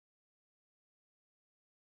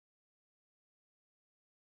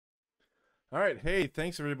All right, hey,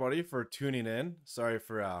 thanks everybody for tuning in. Sorry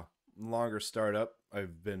for a longer startup.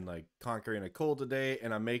 I've been like conquering a cold today,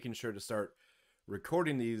 and I'm making sure to start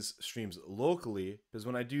recording these streams locally because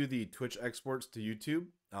when I do the Twitch exports to YouTube,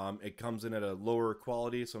 it comes in at a lower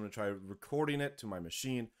quality. So I'm gonna try recording it to my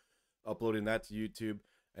machine, uploading that to YouTube,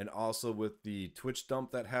 and also with the Twitch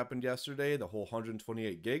dump that happened yesterday, the whole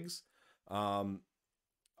 128 gigs. Um,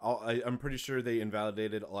 I'm pretty sure they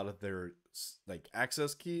invalidated a lot of their like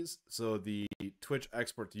access keys, so the Twitch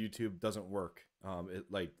export to YouTube doesn't work. It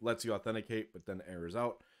like lets you authenticate, but then errors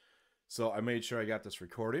out. So I made sure I got this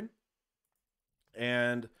recording,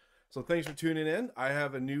 and so thanks for tuning in. I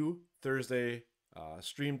have a new Thursday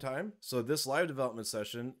stream time. So this live development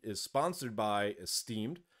session is sponsored by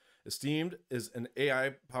Esteemed. Esteemed is an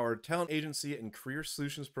AI-powered talent agency and career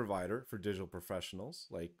solutions provider for digital professionals,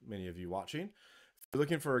 like many of you watching. If you're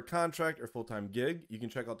looking for a contract or full-time gig, you can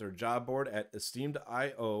check out their job board at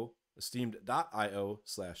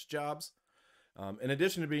esteemed.io/jobs. In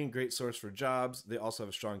addition to being a great source for jobs, they also have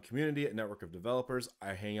a strong community and network of developers.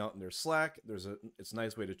 I hang out in their Slack. It's a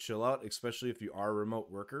nice way to chill out, especially if you are a remote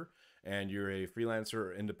worker and you're a freelancer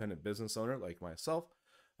or independent business owner like myself.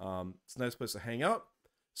 It's a nice place to hang out.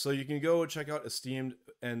 So you can go check out Esteemed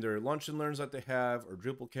and their lunch and learns that they have, or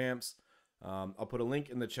Drupal camps. I'll put a link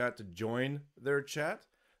in the chat to join their chat.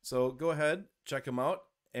 So go ahead, check them out,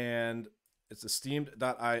 and it's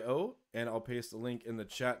esteemed.io, and I'll paste the link in the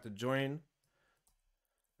chat to join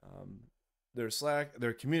their Slack,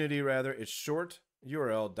 their community rather. It's short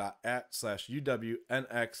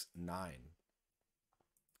url.at/uwnx9.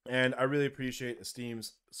 And I really appreciate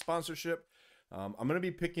Esteem's sponsorship. I'm going to be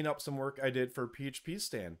picking up some work I did for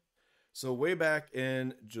PHPStan. So way back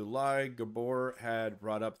in July, Gabor had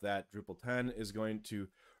brought up that Drupal 10 is going to,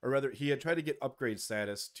 or rather he had tried to get upgrade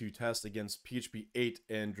status to test against PHP 8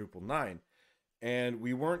 and Drupal 9. And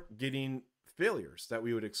we weren't getting failures that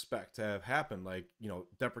we would expect to have happened. Like,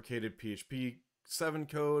 deprecated PHP 7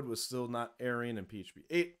 code was still not erroring in PHP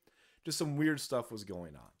 8. Just some weird stuff was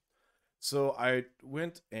going on. So I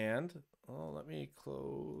went and, let me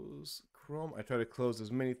close Chrome. I try to close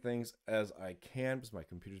as many things as I can because my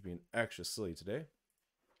computer's being extra silly today.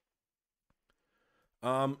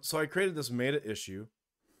 So I created this meta issue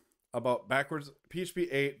about PHP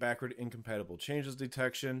 8 backward incompatible changes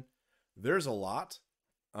detection. There's a lot.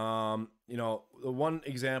 The one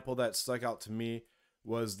example that stuck out to me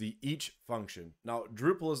was the each function. Now,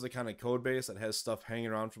 Drupal is the kind of code base that has stuff hanging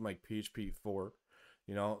around from like PHP 4.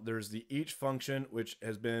 There's the each function, which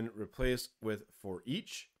has been replaced with for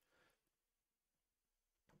each.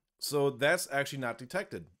 So that's actually not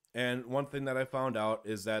detected. And one thing that I found out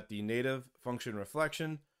is that the native function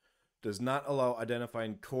reflection does not allow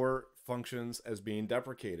identifying core functions as being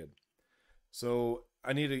deprecated. So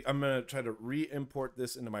I'm going to try to re-import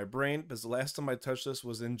this into my brain because the last time I touched this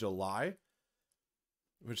was in July,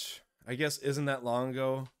 which I guess isn't that long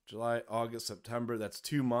ago. July, August, September, that's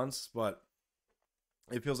 2 months, but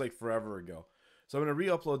it feels like forever ago. So I'm going to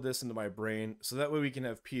re-upload this into my brain so that way we can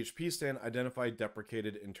have PHPStan identify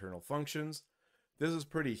deprecated internal functions. This is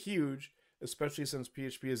pretty huge, especially since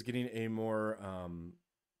PHP is getting a more, I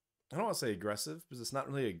don't want to say aggressive because it's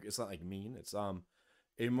not like mean. It's a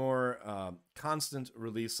more constant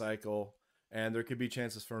release cycle, and there could be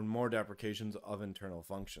chances for more deprecations of internal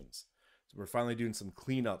functions. So we're finally doing some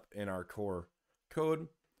cleanup in our core code.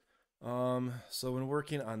 So when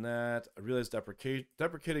working on that, I realized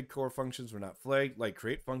deprecated core functions were not flagged, like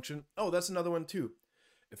create function. Oh, that's another one too.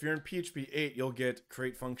 If you're in PHP 8, you'll get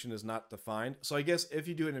create function is not defined. So I guess if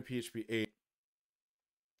you do it in PHP 8,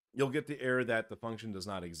 you'll get the error that the function does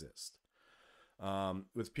not exist.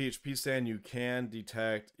 With PHPStan, you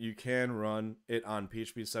can run it on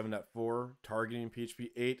PHP 7.4, targeting PHP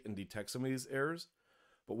 8 and detect some of these errors.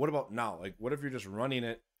 But what about now? Like, what if you're just running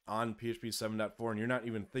it on PHP 7.4 and you're not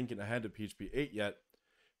even thinking ahead to PHP 8 yet?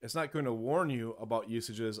 It's not going to warn you about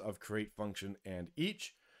usages of create function and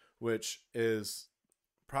each, which is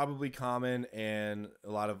probably common in a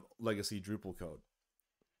lot of legacy Drupal code.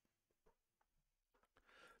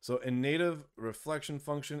 So in native reflection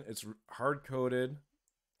function, it's hard-coded.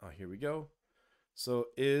 Oh, here we go. So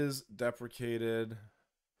is deprecated.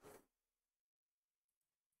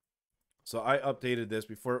 So I updated this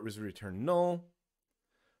before it was returned null.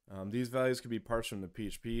 These values could be parsed from the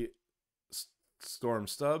PHP storm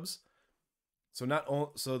stubs. So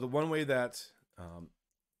the one way that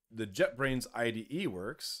the JetBrains IDE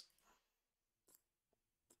works.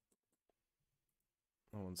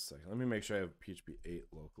 Oh, 1 second. Let me make sure I have PHP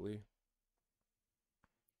 8 locally.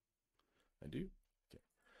 I do. Okay.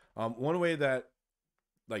 One way that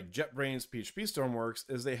like JetBrains PHPStorm works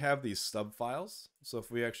is they have these stub files. So if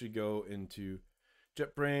we actually go into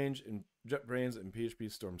JetBrains and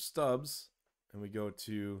PHPStorm stubs, and we go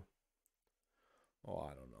to,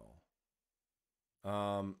 I don't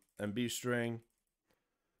know, MB string.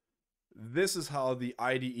 This is how the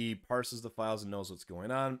IDE parses the files and knows what's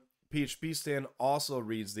going on. PHPStan also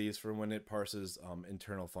reads these for when it parses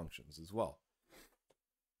internal functions as well.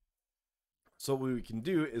 So what we can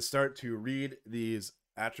do is start to read these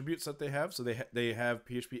attributes that they have. So they have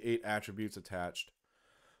PHP 8 attributes attached.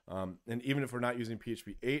 And even if we're not using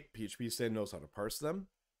PHP 8, PHPStan knows how to parse them.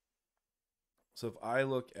 So if I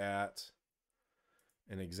look at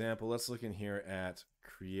an example, let's look in here at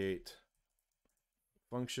create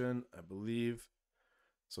function, I believe.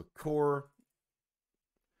 So core.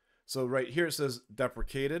 So right here it says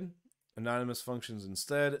deprecated, anonymous functions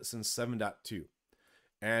instead, since 7.2.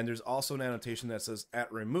 And there's also an annotation that says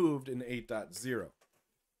at removed in 8.0.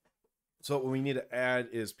 So what we need to add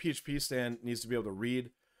is PHPStan needs to be able to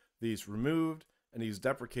read these removed and these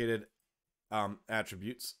deprecated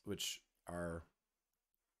attributes, which are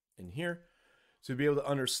in here, to be able to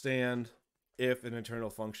understand if an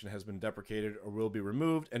internal function has been deprecated or will be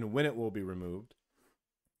removed and when it will be removed.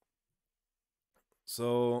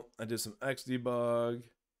 So I did some Xdebug.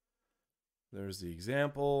 There's the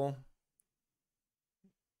example.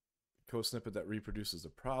 Code snippet that reproduces the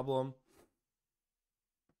problem.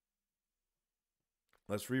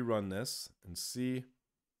 Let's rerun this and see.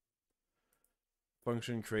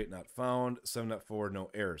 Function create not found. 7.4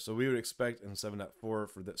 no error. So we would expect in 7.4 for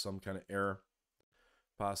some kind of error,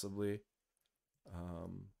 possibly.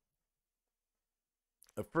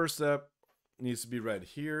 The first step needs to be read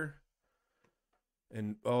here.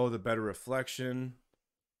 And the better reflection.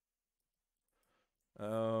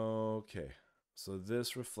 Okay. So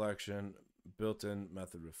this reflection, built-in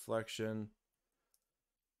method reflection.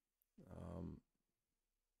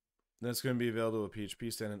 That's going to be available with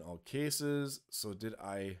PHPStan in all cases. So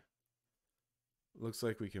looks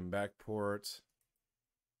like we can backport.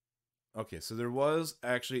 Okay, so there was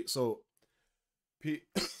actually,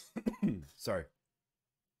 sorry.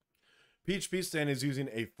 PHPStan is using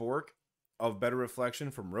a fork of better reflection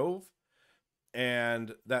from Rove.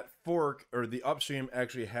 And that fork, or the upstream,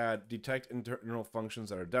 actually had detect internal functions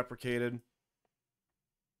that are deprecated.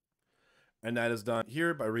 And that is done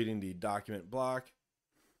here by reading the document block.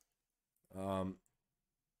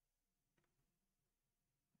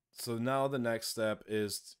 So now the next step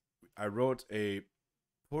is I wrote a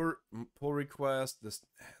pull request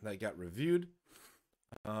that got reviewed.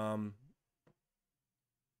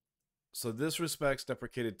 So this respects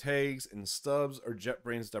deprecated tags and stubs or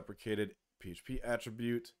JetBrains deprecated PHP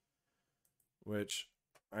attribute, which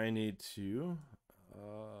I need to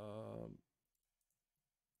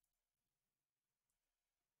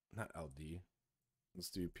not LD. Let's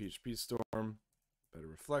do PHPStorm, better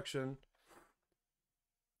reflection.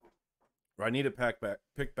 Where I need to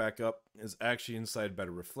pick back up is actually inside better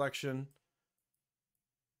reflection.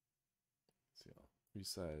 Let's see, I'll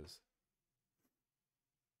resize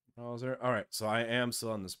browser. All right, so I am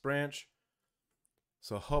still on this branch.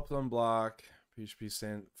 So help unblock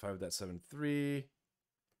PHPStan 5.73.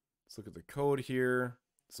 Let's look at the code here.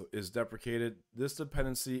 So is deprecated. This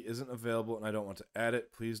dependency isn't available and I don't want to add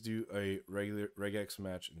it. Please do a regular regex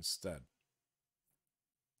match instead.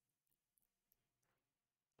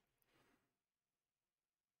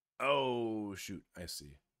 Oh, shoot. I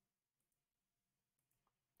see.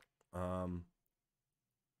 So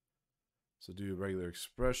do regular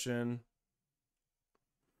expression.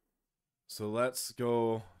 So let's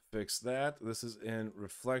go fix that. This is in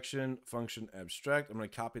reflection function abstract. I'm going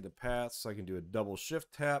to copy the path so I can do a double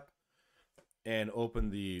shift tap and open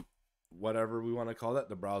the whatever we want to call that,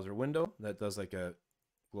 the browser window that does like a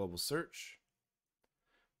global search.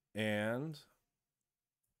 And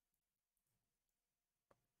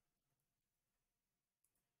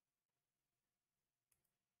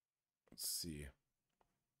let's see.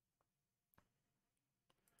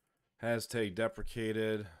 Hashtag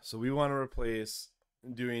deprecated. So we want to replace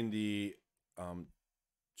doing the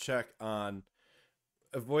check on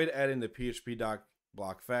avoid adding the PHP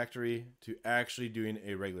block factory to actually doing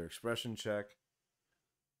a regular expression check.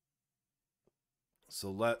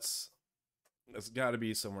 So that's got to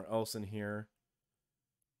be somewhere else in here.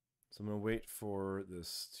 So I'm going to wait for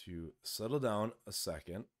this to settle down a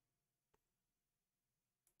second.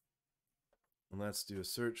 And let's do a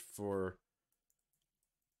search for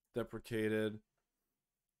deprecated.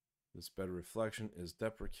 This better reflection is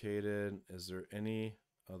deprecated. Is there any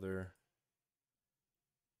other?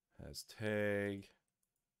 Has tag.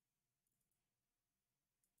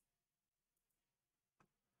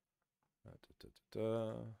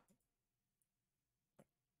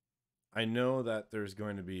 I know that there's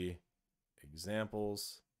going to be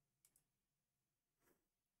examples,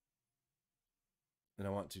 and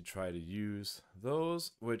I want to try to use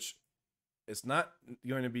those, which it's not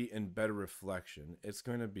going to be in better reflection. It's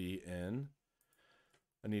going to be in,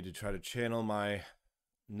 I need to try to channel my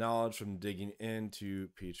knowledge from digging into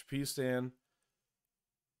PHPStan.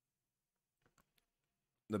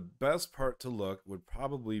 The best part to look would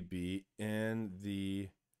probably be in the,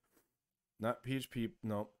 not PHP,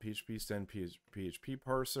 no, PHPStan PHP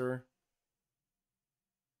parser.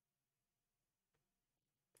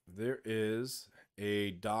 There is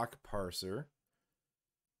a doc parser.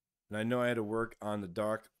 And I know I had to work on the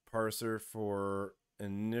doc parser for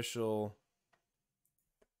initial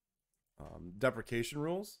deprecation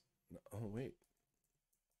rules. Oh, wait.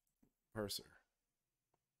 Parser.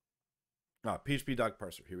 PHP doc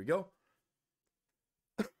parser. Here we go.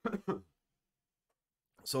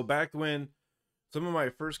 So back when some of my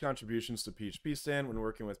first contributions to PHPStan when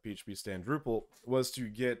working with PHPStan Drupal was to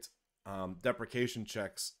get deprecation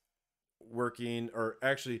checks working, or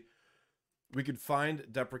actually we could find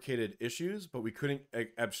deprecated issues, but we couldn't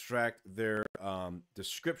abstract their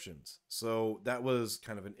descriptions. So that was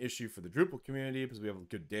kind of an issue for the Drupal community because we have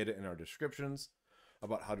good data in our descriptions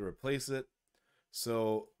about how to replace it.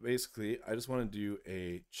 So basically, I just want to do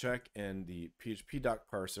a check in the PHP doc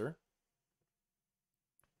parser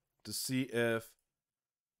to see if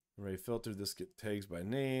array filter this get tags by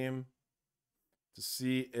name, to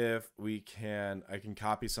see if I can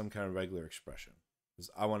copy some kind of regular expression.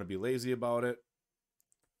 Because I want to be lazy about it.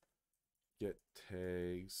 Get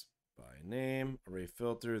tags by name, array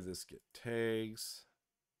filter, this get tags.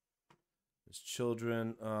 There's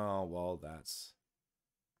children. Oh, well, that's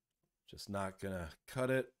just not gonna cut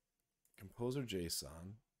it. Composer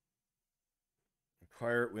JSON.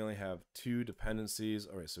 Require, we only have 2 dependencies.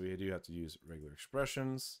 All right, so we do have to use regular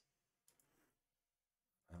expressions.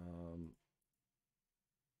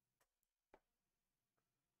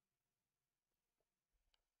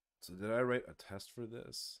 So did I write a test for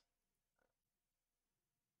this?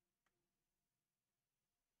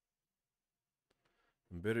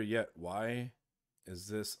 And better yet, why is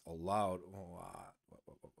this allowed? Oh, what?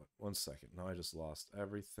 1 second. Now I just lost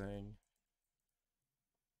everything.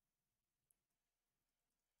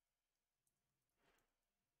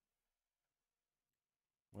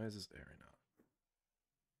 Why is this error now?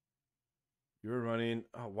 You're running.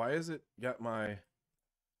 Oh, why is it got my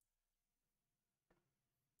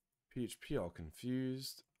PHP all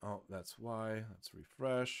confused? Oh, that's why. Let's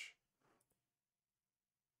refresh.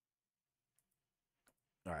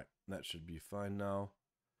 All right, that should be fine now.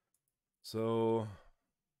 So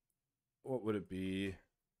what would it be?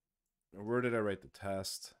 Where did I write the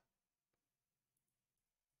test?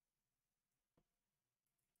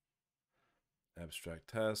 Abstract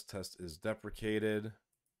test. Test is deprecated.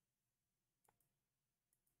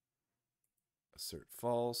 Assert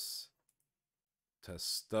false.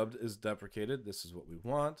 Test stubbed is deprecated. This is what we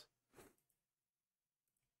want.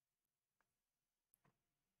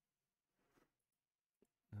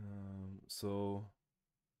 So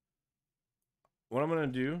what I'm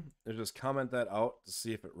going to do is just comment that out to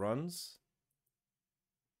see if it runs.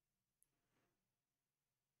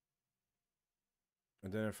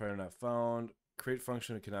 Identifier not found. Create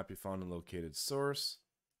function cannot be found in located source.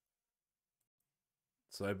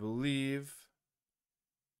 So I believe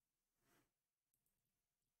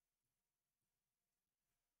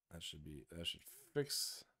that should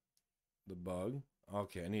fix the bug.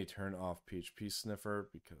 Okay, I need to turn off PHP sniffer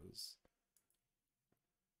because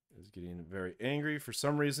it's getting very angry. For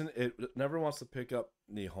some reason, it never wants to pick up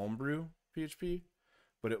the homebrew PHP,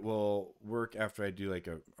 but it will work after I do like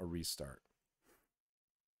a restart.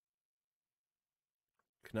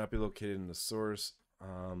 Cannot be located in the source.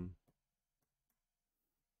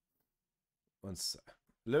 One sec.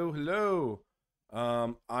 Hello.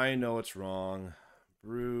 I know it's wrong.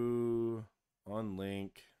 Brew on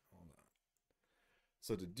link. Hold on.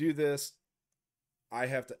 So to do this, I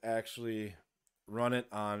have to actually run it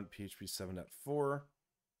on PHP 7.4.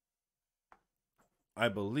 I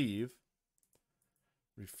believe.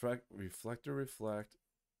 Reflect.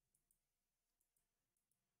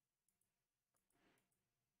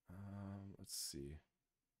 Let's see.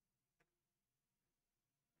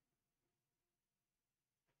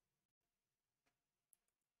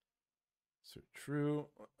 So true.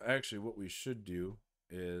 Actually, what we should do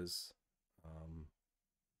is I'm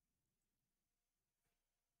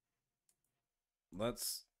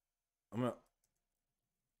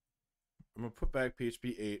gonna put back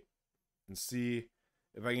PHP 8 and see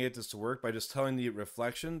if I can get this to work by just telling the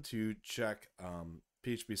reflection to check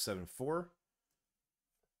PHP 7.4.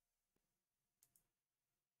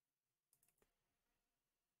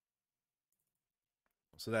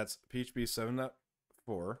 So that's PHP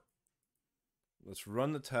 7.4. Let's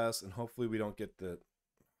run the test, and hopefully we don't get the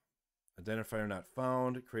identifier not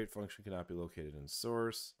found. Create function cannot be located in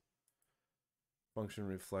source. Function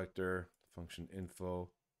reflector, function info.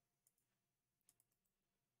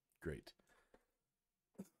 Great.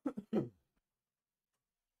 All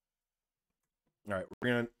right, we're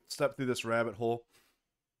going to step through this rabbit hole.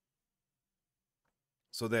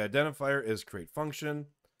 So the identifier is create function.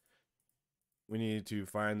 We need to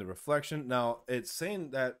find the reflection. Now, it's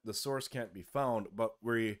saying that the source can't be found, but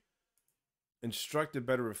we instructed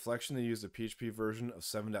better reflection to use the PHP version of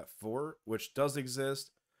 7.4, which does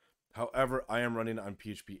exist. However, I am running on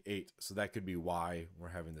PHP 8, so that could be why we're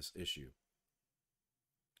having this issue.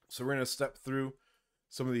 So we're going to step through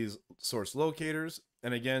some of these source locators.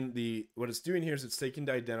 And again, what it's doing here is it's taking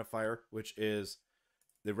the identifier, which is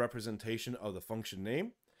the representation of the function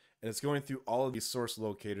name, and it's going through all of these source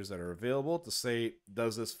locators that are available to say,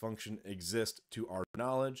 does this function exist to our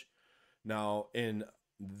knowledge? Now, in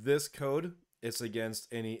this code, it's against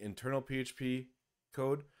any internal PHP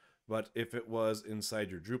code, but if it was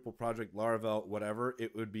inside your Drupal project, Laravel, whatever,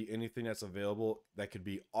 it would be anything that's available that could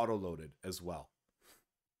be auto-loaded as well.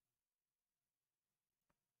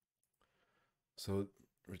 So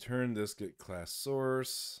return this get class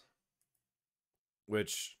source,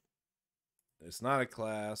 which it's not a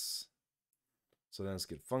class. So then let's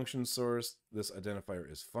get function source. This identifier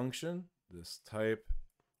is function. This type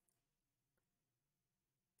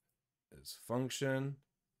is function.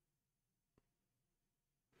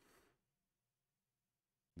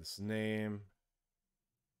 This name.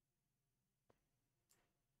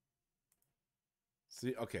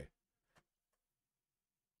 See, okay.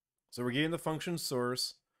 So we're getting the function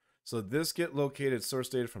source. So this get located source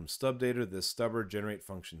data from stub data. This stubber generate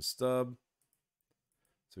function stub.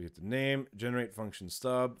 So we get the name, generate function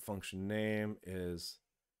stub. Function name is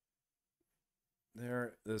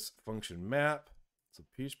there. This function map. So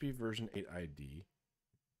PHP version 8 ID.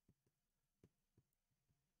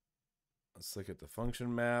 Let's look at the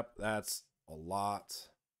function map. That's a lot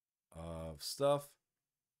of stuff.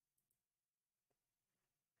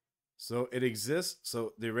 So it exists.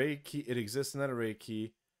 So the array key, it exists in that array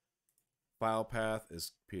key. File path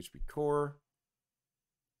is PHP core.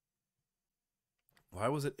 Why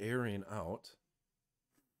was it erroring out?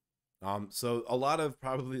 So a lot of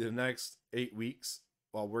probably the next 8 weeks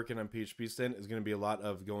while working on PHPStan is going to be a lot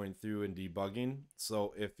of going through and debugging.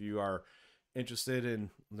 So if you are interested in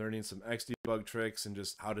learning some Xdebug tricks and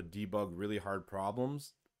just how to debug really hard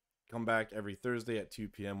problems, come back every Thursday at 2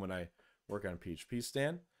 p.m. when I work on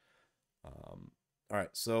PHPStan. All right,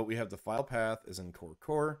 so we have the file path is in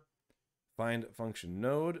core. Find function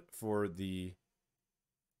node for the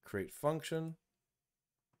create function.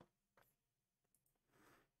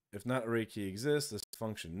 If not array key exists, this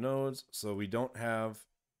function nodes. So we don't have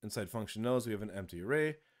inside function nodes, we have an empty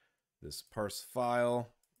array. This parse file,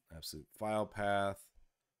 absolute file path,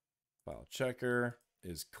 file checker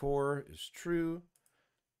is core is true.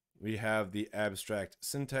 We have the abstract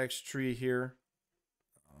syntax tree here.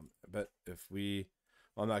 But if we,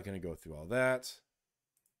 well, I'm not going to go through all that.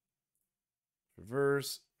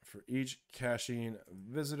 Reverse for each caching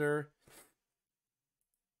visitor.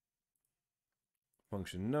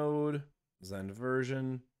 Function node, Zen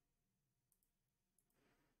version.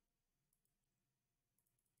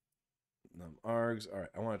 Args. All right,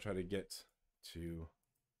 I want to try to get to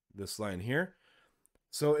this line here.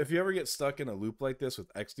 So if you ever get stuck in a loop like this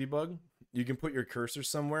with Xdebug, you can put your cursor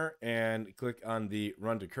somewhere and click on the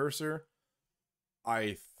run to cursor.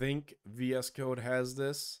 I think VS Code has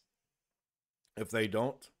this. If they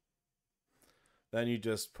don't, then you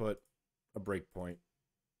just put a breakpoint.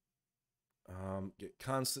 Get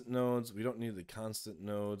constant nodes. We don't need the constant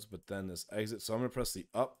nodes, but then this exit. So I'm going to press the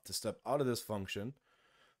up to step out of this function.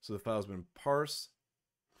 So the file's been parsed.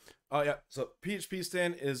 Oh yeah, so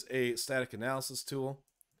PHPStan is a static analysis tool.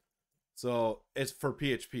 So it's for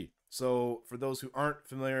PHP. So for those who aren't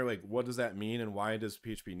familiar, like what does that mean and why does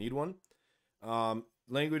PHP need one?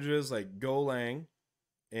 Languages like Golang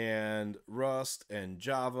and Rust and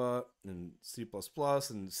Java and C++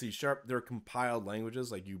 and C#, they're compiled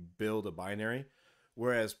languages, like you build a binary.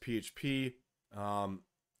 Whereas PHP,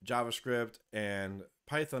 JavaScript, and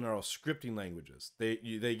Python are all scripting languages.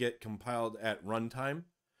 They get compiled at runtime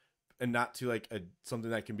and not to like something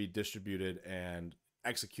that can be distributed and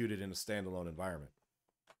executed in a standalone environment.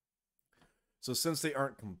 So since they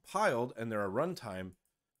aren't compiled and they're a runtime,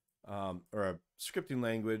 or a scripting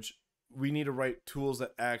language, we need to write tools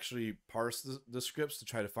that actually parse the scripts to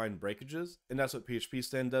try to find breakages. And that's what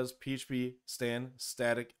PHPStan does. PHPStan,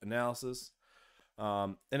 static analysis.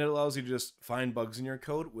 And it allows you to just find bugs in your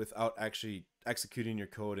code without actually executing your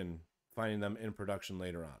code and finding them in production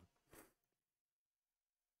later on.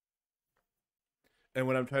 And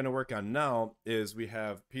what I'm trying to work on now is we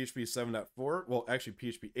have PHP 7.4. Well, actually,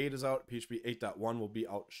 PHP 8 is out. PHP 8.1 will be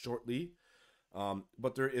out shortly.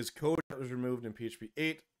 But there is code that was removed in PHP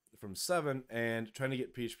 8 from 7, and trying to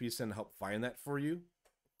get PHPStan to help find that for you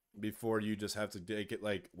before you just have to make it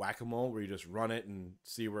like whack-a-mole where you just run it and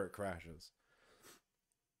see where it crashes.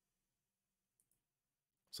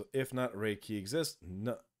 So if not array key exists,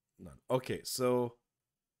 none. Okay, so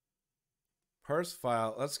parse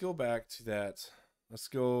file. Let's go back to that. Let's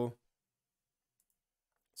go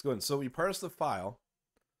in. So we parse the file,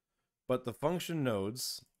 but the function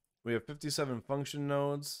nodes, we have 57 function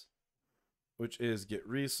nodes, which is get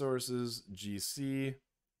resources, GC,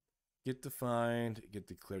 get defined, get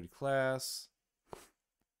declared class.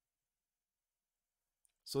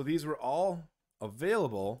 So these were all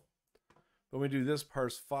available when we do this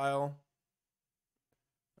parse file,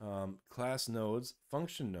 class nodes,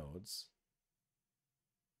 function nodes,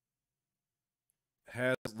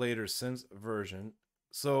 has later since version.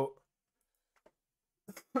 So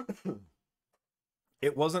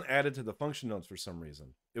it wasn't added to the function nodes for some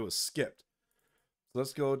reason. It was skipped. So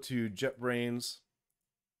let's go to JetBrains,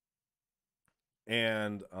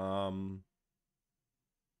 and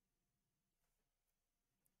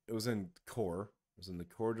it was in core. It was in the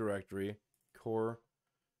core directory, core.php.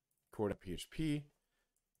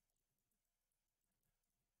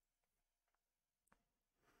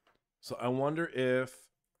 So I wonder if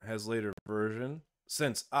has later version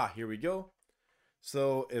since. Here we go.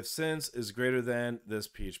 So if since is greater than this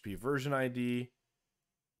PHP version ID,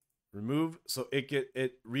 remove. So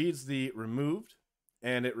it reads the removed,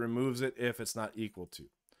 and it removes it if it's not equal to.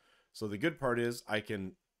 So the good part is I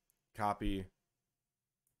can copy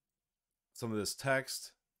some of this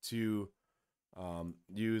text to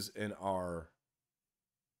use in our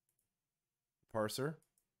parser,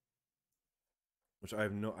 which I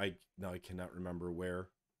have I cannot remember where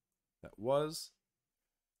that was.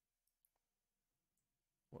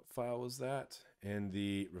 What file was that? In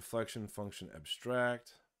the reflection function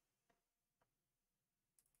abstract.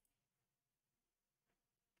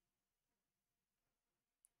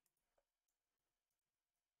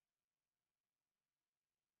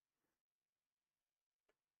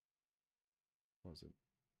 What was it?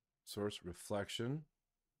 Source reflection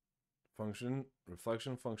function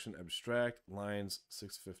abstract lines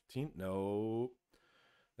 615. No,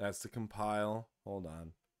 that's the compile. Hold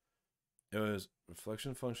on. It was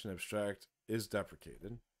reflection function abstract is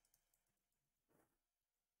deprecated.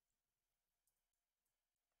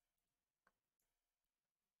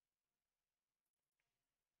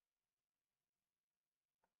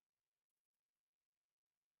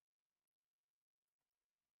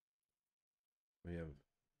 We have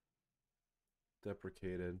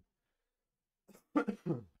deprecated.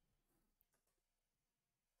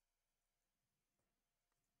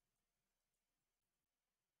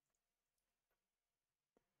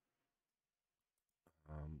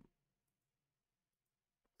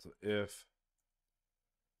 So if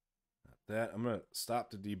that, I'm going to stop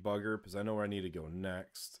the debugger because I know where I need to go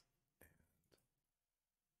next.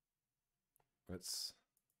 Let's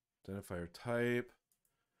identifier type,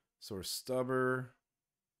 source stubber.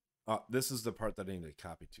 This is the part that I need to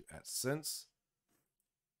copy to at since.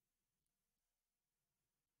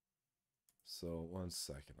 So 1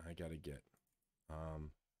 second, I got to get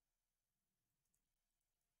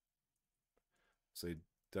say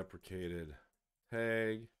deprecated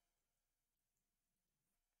tag.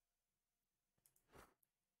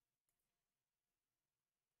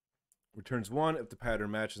 Returns 1 if the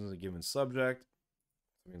pattern matches a given subject.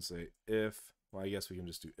 So we can say if, well, I guess we can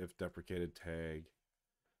just do if deprecated tag.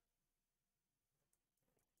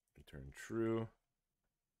 Return true.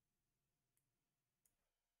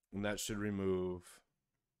 And that should remove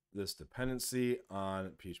this dependency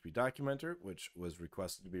on PHP documenter, which was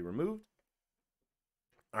requested to be removed.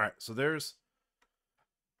 All right, so there's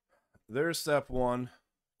step 1,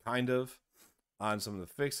 kind of, on some of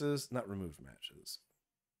the fixes. Not removed matches.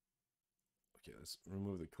 Okay, let's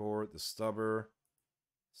remove the core, the stubber,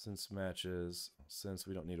 since matches, since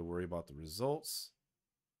we don't need to worry about the results,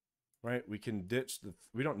 right? We can ditch the,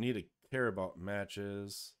 we don't need to care about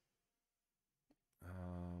matches.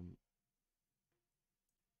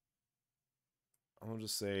 I'll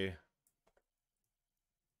just say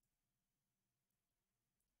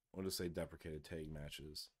deprecated tag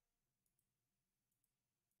matches.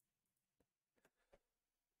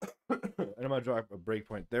 And I'm gonna drop a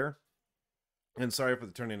breakpoint there. And sorry for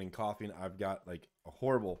the turning and coughing. I've got like a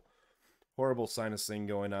horrible, horrible sinus thing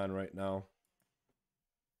going on right now.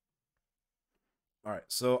 All right,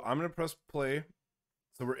 so I'm gonna press play.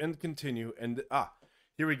 So we're in continue, and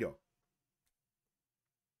here we go.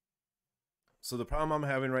 So the problem I'm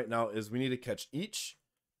having right now is we need to catch each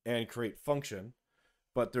and create function,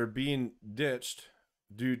 but they're being ditched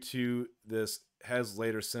due to this has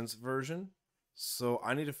later since version. So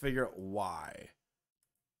I need to figure out why.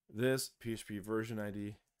 This PHP version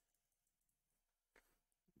ID,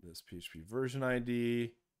 this PHP version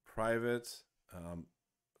ID, private,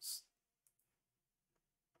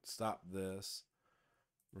 stop this.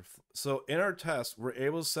 So in our test, we're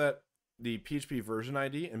able to set the PHP version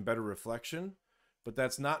ID and better reflection, but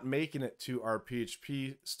that's not making it to our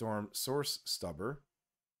PHPStorm source stubber.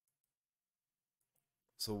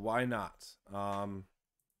 So why not?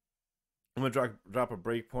 I'm going to drop a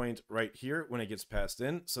breakpoint right here when it gets passed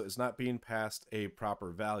in, so it's not being passed a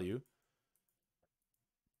proper value.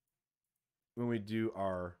 When we do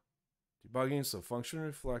our debugging, so function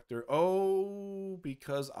reflector, oh,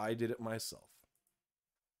 because I did it myself.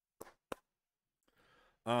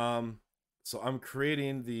 So I'm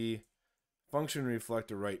creating the function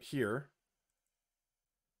reflector right here.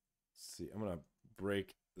 Let's see, I'm going to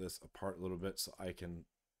break this apart a little bit so I can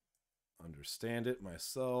understand it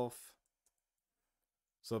myself.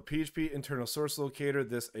 So PHP internal source locator,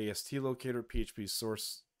 this AST locator, PHP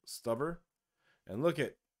source stubber, and look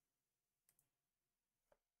at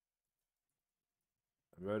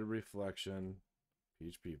red reflection,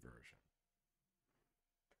 PHP version.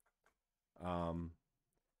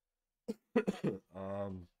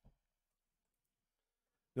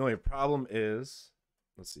 The only problem is,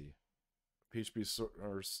 let's see, PHP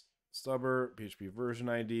source stubber, PHP version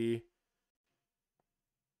ID.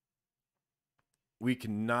 We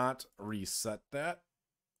cannot reset that.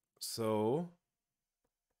 So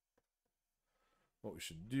what we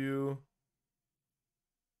should do,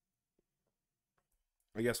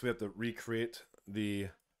 I guess we have to recreate the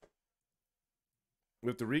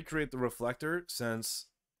reflector since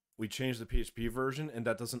we changed the PHP version and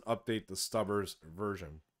that doesn't update the stubber's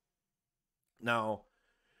version. Now,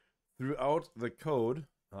 throughout the code,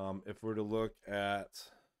 if we're to look at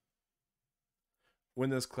when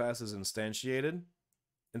this class is instantiated,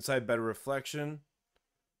 inside better reflection,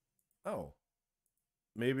 oh,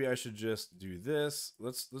 maybe I should just do this.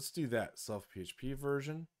 Let's do that, self PHP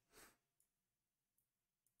version.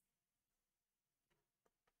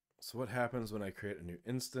 So what happens when I create a new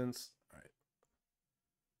instance? All right.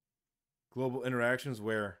 Global interactions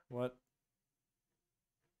where, what?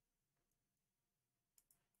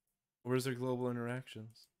 Where's their global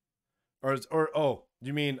interactions? Or oh, do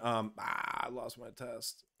you mean I lost my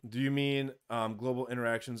test. Do you mean global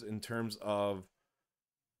interactions in terms of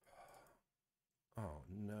oh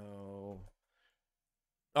no.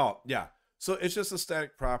 Oh, yeah. So it's just a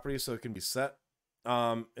static property so it can be set.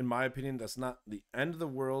 In my opinion, that's not the end of the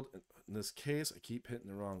world. In this case, I keep hitting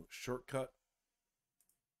the wrong shortcut.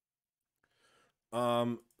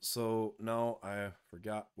 So now I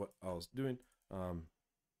forgot what I was doing.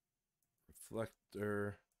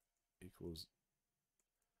 Reflector equals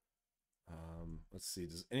let's see,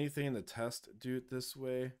 does anything in the test do it this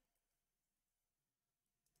way?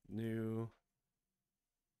 New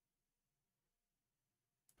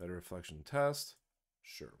better reflection test.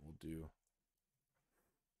 Sure, we'll do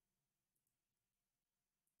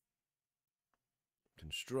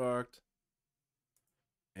construct,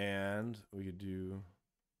 and we could do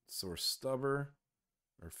source stubber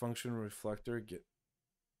or function reflector, get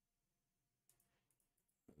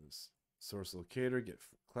this source locator, get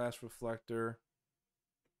class reflector.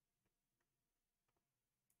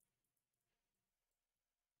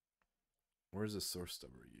 Where's the source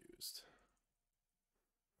stubber used?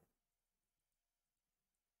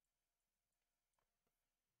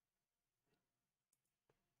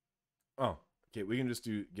 Oh, okay, we can just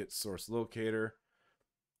do get source locator.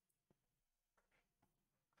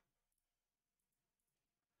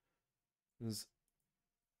 This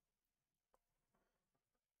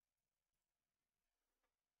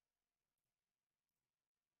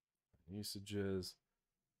usages.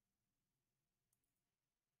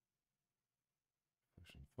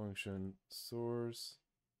 Function source.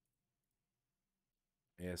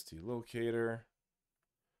 AST locator.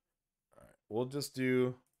 All right, we'll just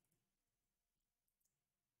do,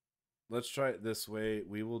 let's try it this way.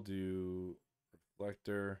 We will do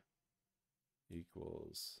reflector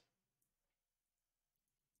equals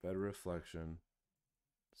better reflection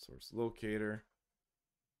source locator.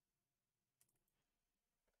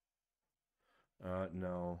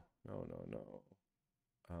 No. No.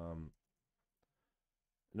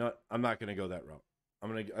 No, I'm not gonna go that route.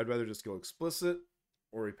 I'd rather just go explicit,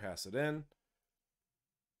 or we pass it in,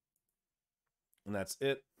 and that's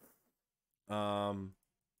it. Because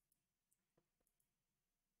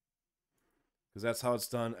that's how it's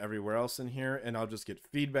done everywhere else in here, and I'll just get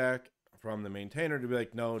feedback from the maintainer to be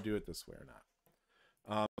like, no, do it this way or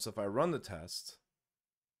not. So if I run the test,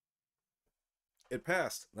 it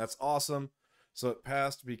passed. That's awesome. So it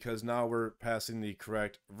passed because now we're passing the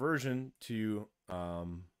correct version to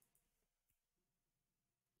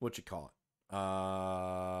what you call it,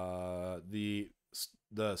 the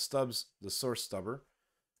stubs, the source stubber.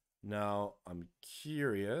 Now I'm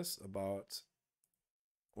curious about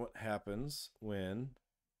what happens when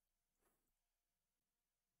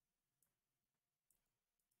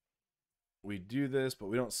we do this, but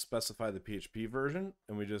we don't specify the PHP version,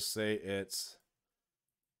 and we just say it's,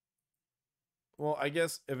 well, I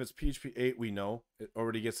guess if it's PHP 8, we know it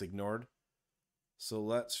already gets ignored. So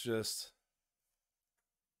let's just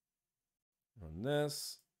run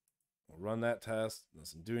this. We'll run that test.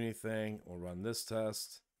 Doesn't do anything. We'll run this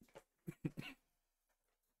test.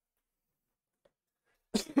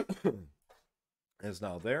 It's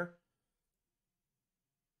now there.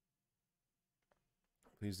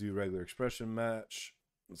 Please do regular expression match.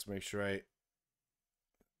 Let's make sure I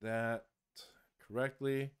that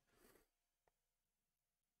correctly,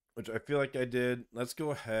 which I feel like I did. Let's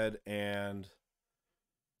go ahead and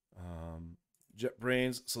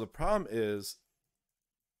JetBrains. So the problem is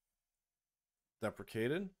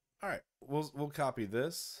deprecated. All right, we'll copy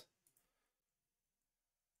this.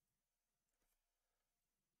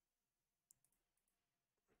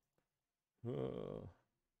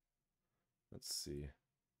 Let's see.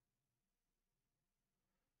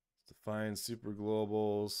 Define super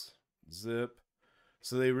globals, zip.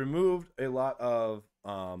 So they removed a lot of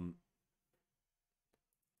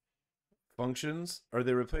functions, or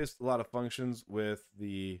they replaced a lot of functions with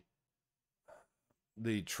the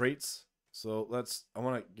traits. So I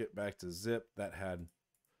want to get back to zip that had,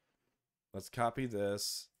 let's copy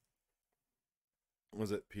this.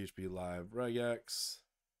 Was it PHP live regex?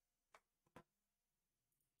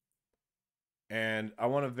 And I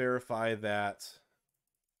want to verify that.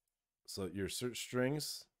 So your search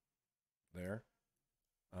strings there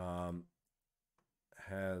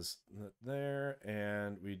has there,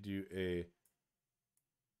 and we do a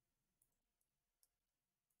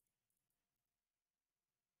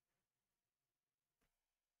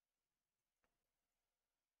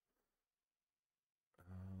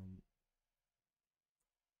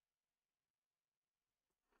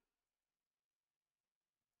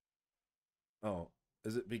oh,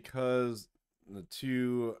 is it because the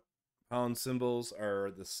two pound symbols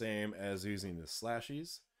are the same as using the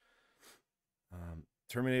slashies?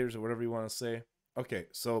 Terminators, or whatever you want to say. Okay,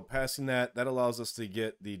 so passing that allows us to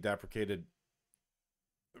get the deprecated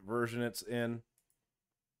version it's in.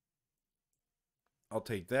 I'll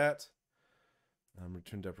take that.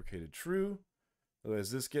 Return deprecated true.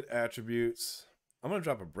 Otherwise, this get attributes. I'm going to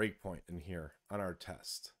drop a breakpoint in here on our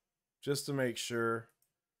test, just to make sure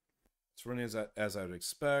it's running as I would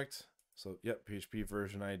expect. So, yep, PHP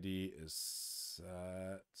version ID is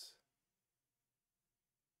set.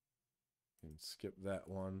 You can skip that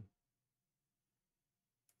one.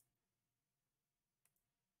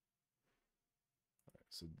 Right,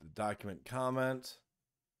 so the document comment.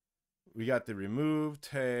 We got the remove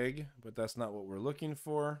tag, but that's not what we're looking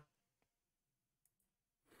for.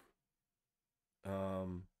 I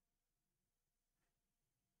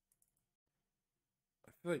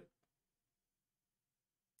feel like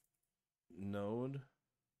node.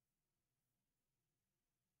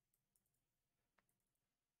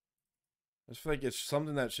 I just feel like it's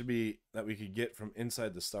something that should be that we could get from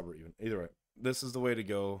inside the stubber even. Either way, this is the way to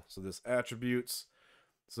go. So this attributes.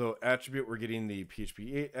 So attribute, we're getting the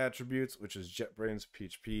PHP 8 attributes, which is JetBrains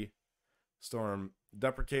PHP Storm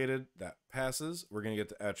deprecated. That passes. We're going to get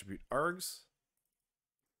the attribute args,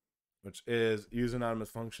 which is use anonymous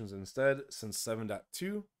functions instead since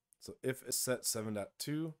 7.2. So if is set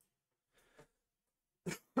 7.2,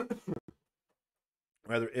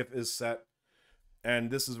 rather if is set,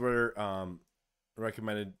 and this is where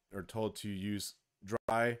recommended or told to use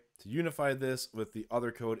dry to unify this with the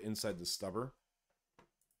other code inside the stubber.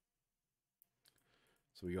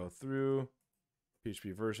 So we go through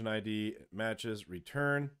PHP version ID, it matches,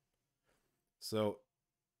 return. So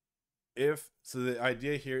the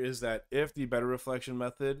idea here is that if the better reflection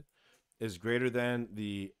method is greater than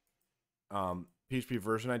the PHP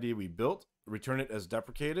version ID we built, return it as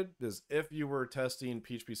deprecated. Because if you were testing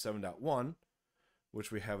PHP 7.1,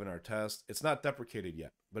 which we have in our test. It's not deprecated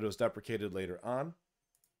yet, but it was deprecated later on.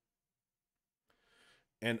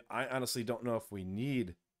 And I honestly don't know if we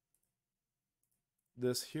need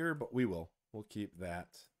this here, but we will. We'll keep that.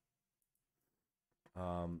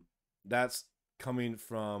 That's coming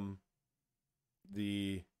from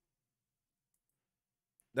the...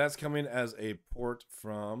 That's coming as a port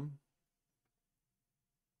from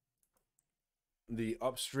the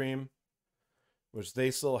upstream, which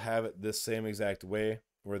they still have it this same exact way,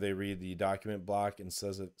 where they read the document block and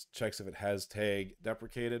says it checks if it has tag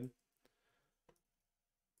deprecated.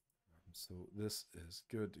 So this is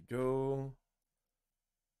good to go.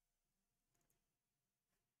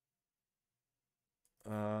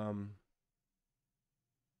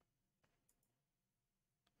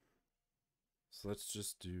 So let's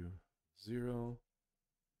just do 0.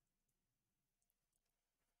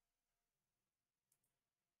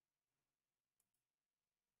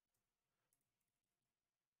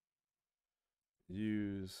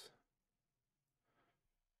 Use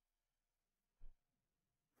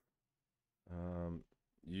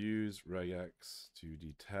use regex to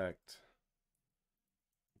detect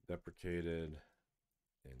deprecated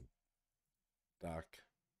in doc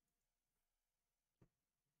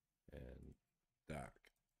and doc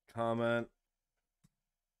comment.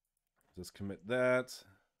 Just commit that.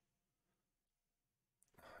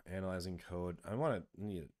 Analyzing code. I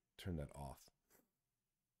need to turn that off.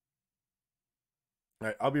 All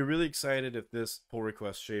right, I'll be really excited if this pull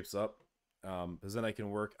request shapes up, because then I can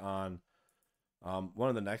work on one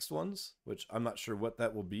of the next ones, which I'm not sure what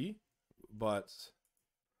that will be, but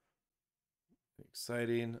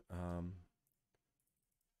exciting.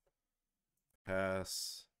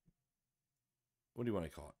 Pass. What do you want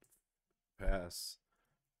to call it? Pass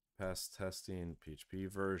testing PHP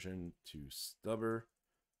version to stubber.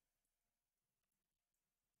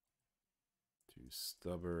 To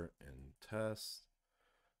stubber and test.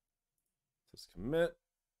 Just commit.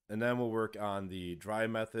 And then we'll work on the dry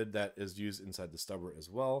method that is used inside the stubber as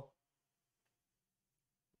well.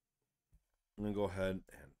 I'm going to go ahead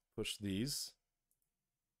and push these.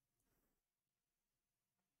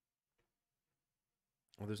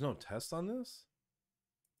 Oh, there's no test on this?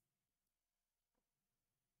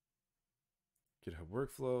 GitHub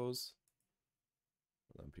workflows.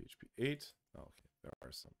 On PHP 8. Oh, okay, there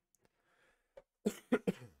are some.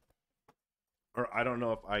 Or I don't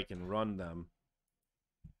know if I can run them,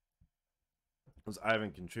 because I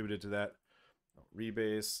haven't contributed to that.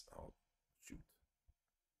 Rebase. Oh, shoot.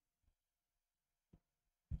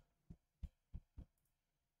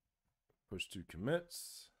 Push to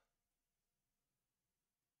commits.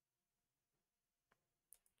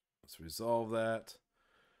 Let's resolve that.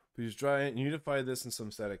 Please try and unify this in some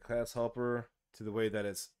static class helper to the way that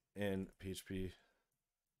it's in PHP.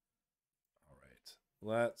 All right,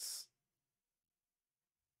 let's...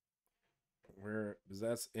 Where is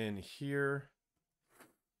that's in here?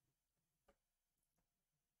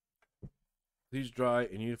 Please dry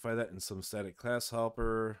and unify that in some static class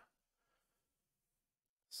helper.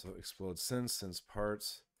 So explode since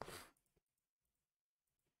parts.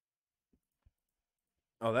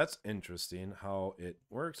 Oh, that's interesting how it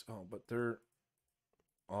works. Oh, but they're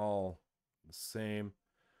all the same.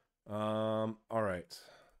 All right.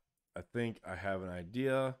 I think I have an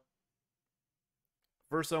idea.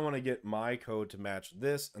 First, I want to get my code to match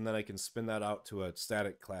this, and then I can spin that out to a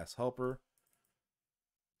static class helper.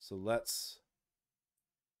 So let's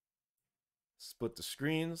split the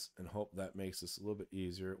screens and hope that makes this a little bit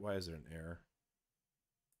easier. Why is there an error?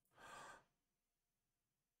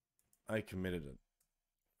 I committed it.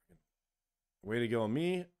 Way to go,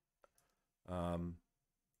 me.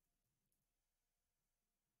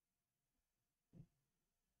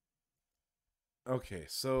 Okay,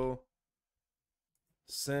 so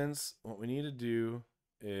since what we need to do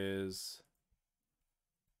is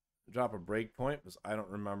drop a breakpoint, because I don't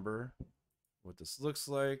remember what this looks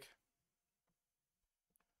like.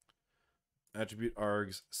 Attribute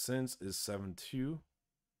args since is 7.2,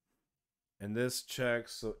 and this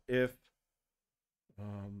checks so if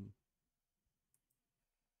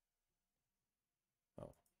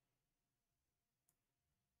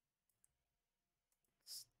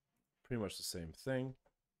it's pretty much the same thing.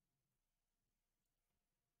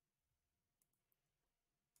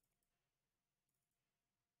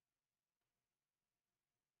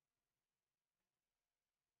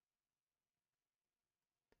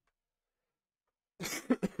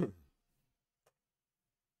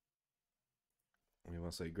 We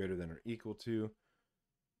want to say greater than or equal to.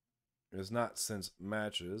 It's not since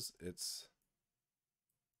matches, it's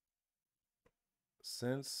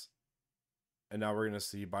since And now we're going to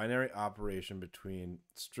see binary operation between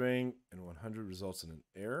string and 100 results in an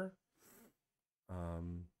error.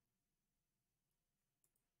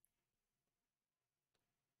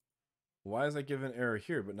 Why is that given error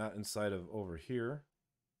here, but not inside of over here?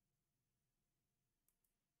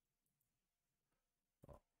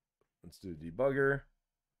 Let's do debugger.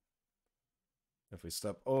 If we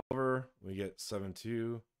step over, we get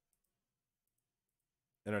 7.2,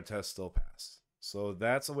 and our test still passed. So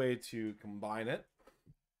that's a way to combine it.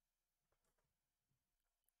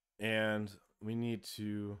 And we need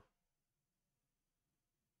to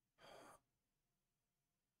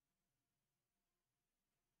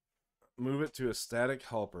move it to a static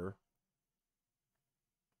helper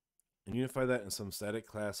and unify that in some static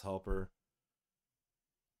class helper.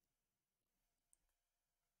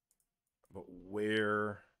 But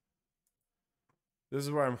where, this is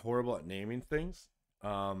where I'm horrible at naming things.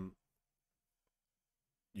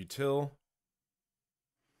 Util,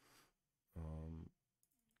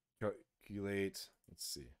 calculate, let's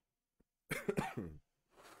see.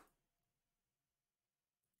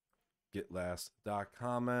 Get last dot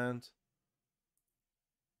comment,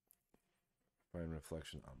 find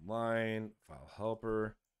reflection online, file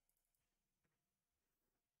helper,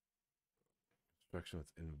 instruction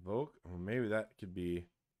with invoke. Well, maybe that could be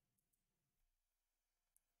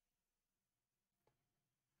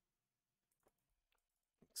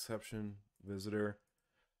exception visitor.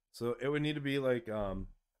 So it would need to be like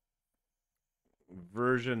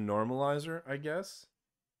version normalizer, I guess.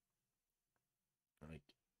 Like,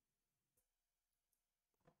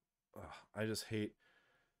 I just hate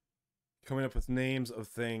coming up with names of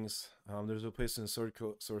things. There's a place in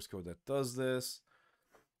the source code that does this.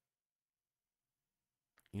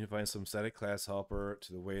 Unifying some static class helper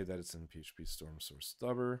to the way that it's in PHPStorm source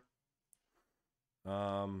stubber.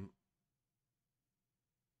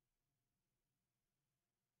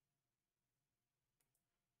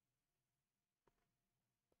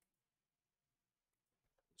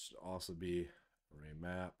 Should also be array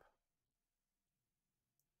map,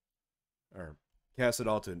 or cast it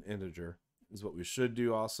all to an integer is what we should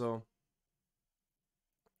do also.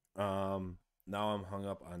 Now I'm hung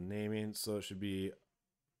up on naming, so it should be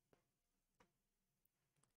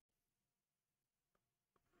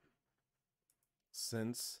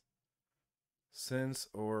since,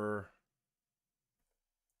 or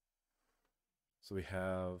so we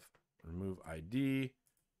have remove ID,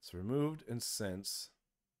 so removed and since.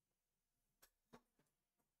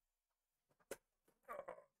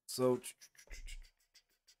 So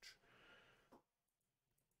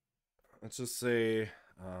let's just say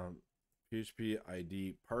PHP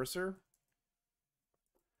ID parser.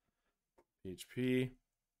 PHP,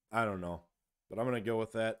 I don't know, but I'm going to go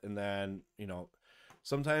with that. And then, you know,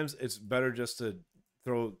 sometimes it's better just to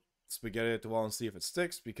throw spaghetti at the wall and see if it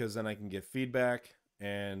sticks, because then I can get feedback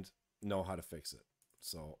and know how to fix it.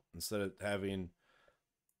 So instead of having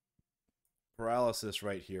paralysis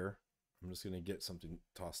right here, I'm just going to get something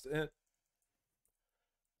tossed in.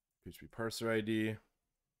 PHP parser ID.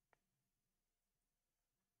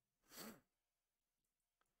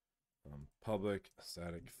 Public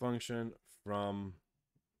static function from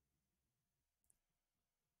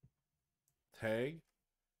tag.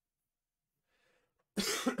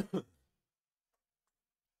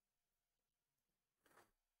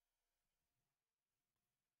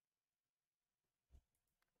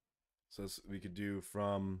 So we could do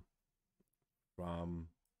from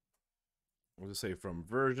we'll just say from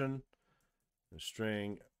version, the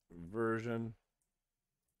string version,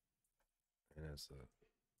 and it's a,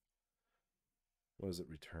 what does it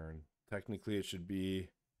return? Technically it should be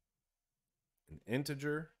an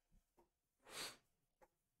integer.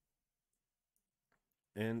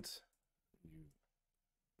 Int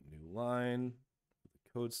new line,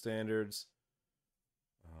 code standards.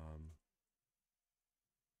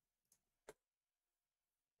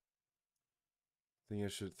 I think I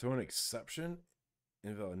should throw an exception.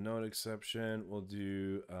 Invalid node exception. We'll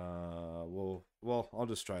do well, I'll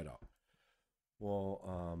just try it out. We'll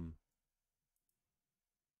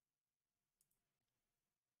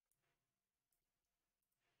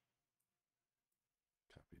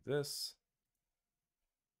copy this.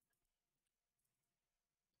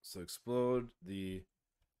 So explode the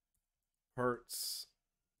parts,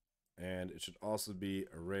 and it should also be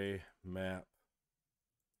array map.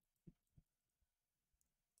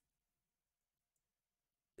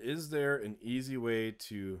 Is there an easy way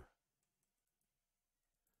to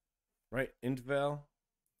write int val?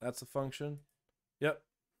 That's a function. Yep.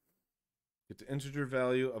 Get the integer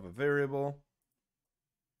value of a variable.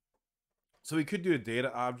 So we could do a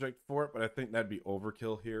data object for it, but I think that'd be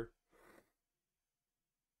overkill here.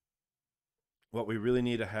 what we really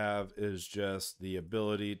need to have is just the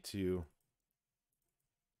ability to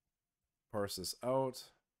parse this out.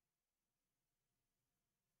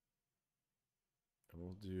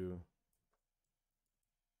 And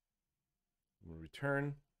we'll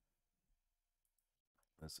return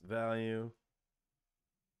this value.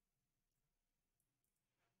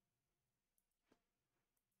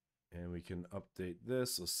 And we can update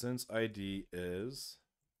this. So since ID is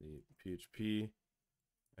the PHP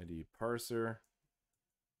ID parser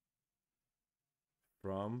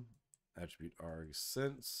from attribute arg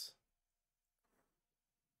since.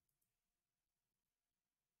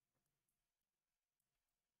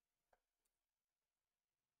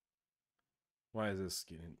 Why is this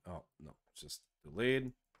getting, oh no, it's just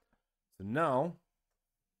delayed. So now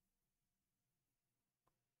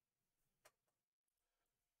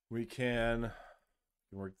we can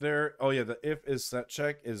work there. Oh yeah, the if is set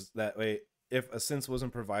check is that way. If a since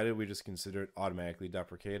wasn't provided, we just consider it automatically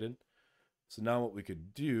deprecated. So now what we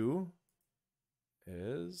could do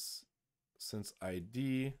is, since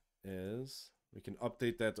ID is, we can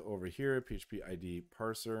update that to over here, PHP ID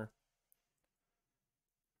parser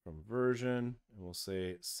from version, and we'll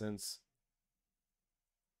say since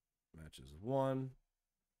matches 1.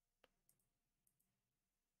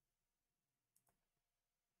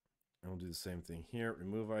 And we'll do the same thing here.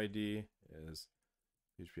 Remove ID is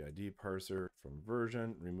PHP ID parser from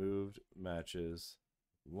version, removed matches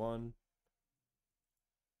 1.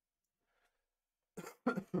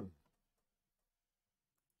 And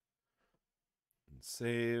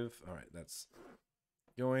save. All right, that's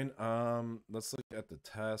going. Let's look at the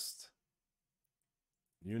test.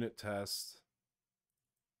 Unit test.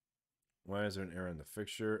 Why is there an error in the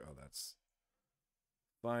fixture? Oh, that's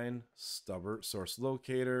fine. Stubber, source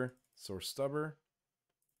locator, source stubber.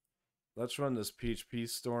 Let's run this PHP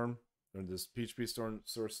storm, or this PHP storm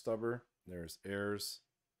source stubber. There's errors.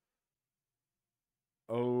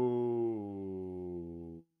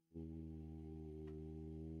 Oh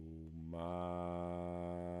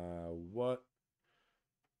my, what?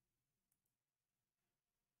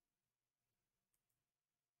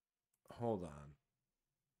 Hold on.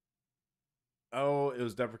 Oh, it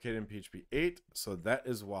was deprecated in PHP 8, so that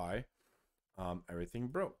is why everything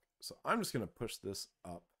broke. So I'm just going to push this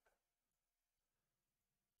up.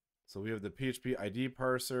 So we have the PHP ID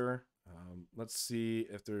parser. Let's see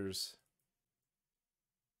if there's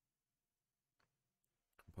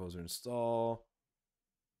composer install,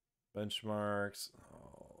 benchmarks,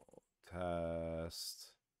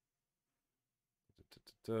 test,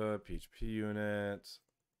 PHP unit.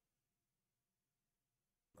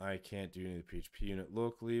 I can't do any of the PHP unit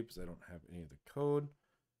locally because I don't have any of the code.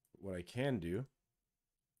 What I can do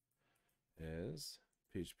is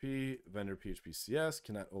PHP vendor PHPCS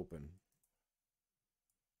cannot open.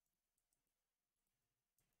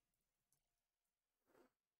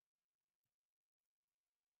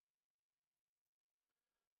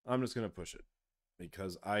 I'm just going to push it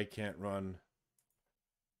because I can't run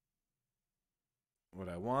what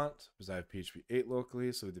I want because I have PHP 8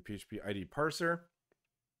 locally. So with the PHP ID parser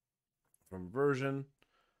from version,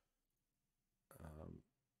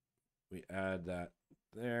 we add that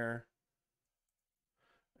there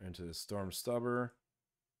into the storm stubber.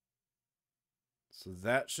 So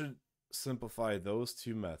that should simplify those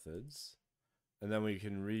two methods. And then we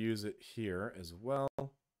can reuse it here as well.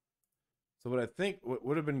 So what I think what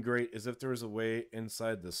would have been great is if there was a way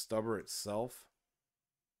inside the stubber itself.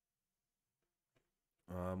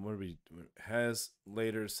 What do we has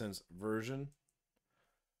later since version.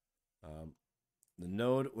 The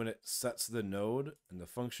node, when it sets the node and the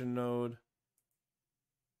function node,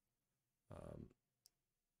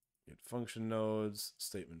 get function nodes,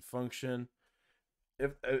 statement function.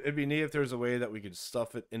 If it'd be neat if there's a way that we could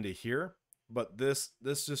stuff it into here, but this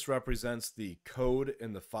just represents the code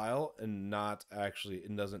in the file and not actually,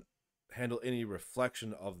 it doesn't handle any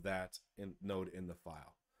reflection of that node in the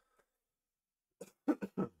file.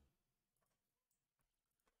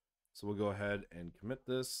 So we'll go ahead and commit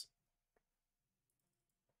this.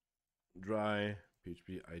 Dry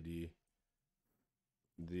PHP ID,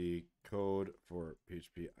 the code for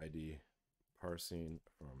PHP ID parsing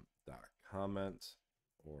from .comment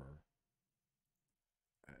or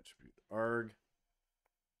attribute arg.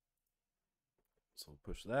 So we'll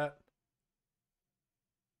push that.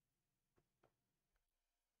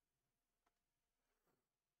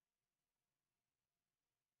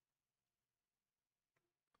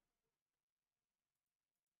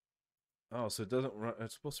 Oh, so it doesn't run.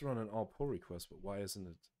 It's supposed to run an all pull request, but why isn't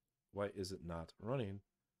it? Why is it not running?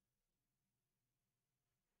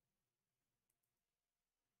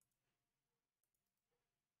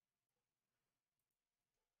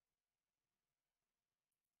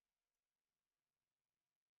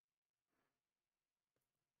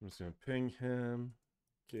 I'm just going to ping him,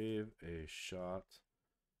 gave a shot,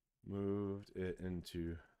 moved it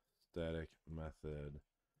into static method.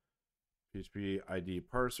 PHP ID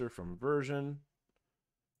parser from version,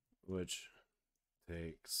 which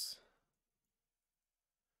takes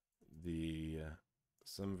the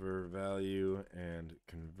sumver value and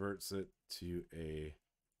converts it to a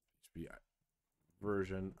PHP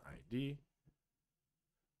version ID.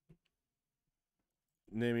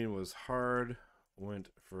 Naming was hard. Went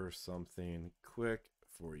for something quick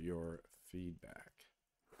for your feedback.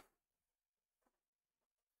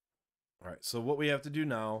 All right, so what we have to do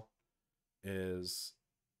now is,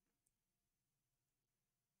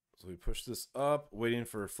 so we push this up, waiting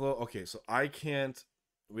for flow. Okay, so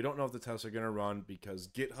we don't know if the tests are going to run because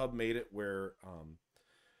GitHub made it where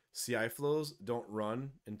CI flows don't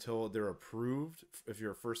run until they're approved if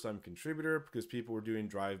you're a first-time contributor, because people were doing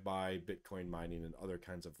drive-by Bitcoin mining and other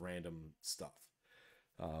kinds of random stuff.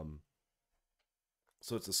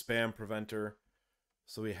 So it's a spam preventer.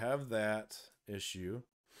 So we have that issue.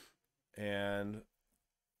 And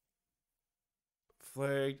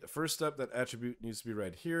flagged. First step, that attribute needs to be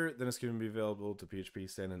read here. Then it's going to be available to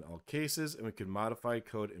PHPStan in all cases. And we can modify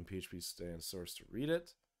code in PHPStan source to read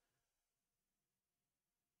it.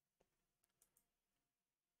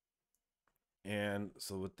 And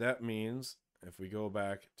so what that means, if we go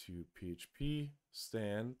back to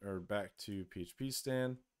PHPStan, or back to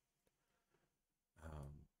PHPStan,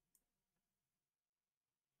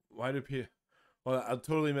 why do people... Well, I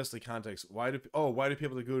totally missed the context. Why do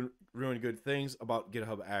people ruin good things about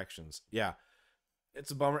GitHub Actions? Yeah, it's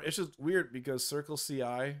a bummer. It's just weird because Circle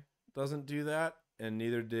CI doesn't do that, and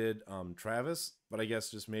neither did Travis. But I guess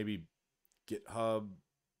just maybe GitHub,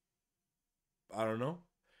 I don't know.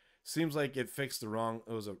 Seems like it fixed the wrong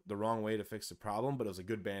way to fix the problem, but it was a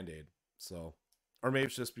good band-aid. So, or maybe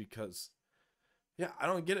it's just because, yeah, I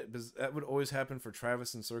don't get it, because that would always happen for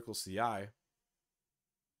Travis and Circle CI.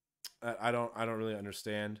 I don't really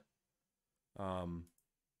understand. Yeah,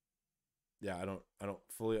 I don't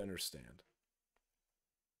fully understand.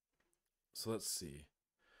 So let's see.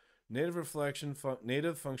 Native function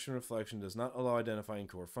reflection does not allow identifying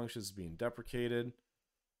core functions being deprecated.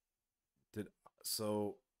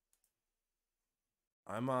 So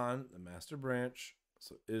I'm on the master branch,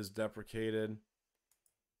 so is deprecated.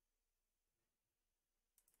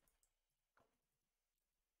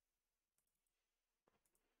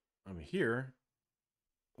 I'm here.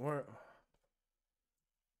 Hold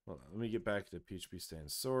on, let me get back to PHPStan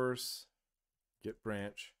source, git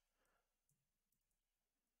branch.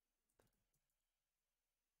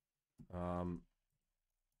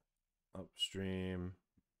 Upstream.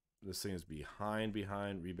 This thing is behind,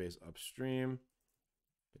 rebase upstream.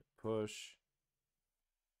 Git push.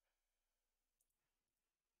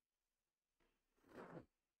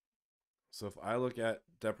 So if I look at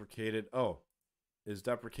deprecated, is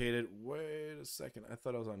deprecated. Wait a second. I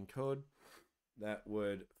thought I was on code. That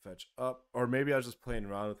would fetch up. Or maybe I was just playing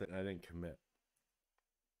around with it and I didn't commit.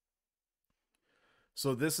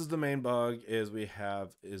 So this is the main bug, is we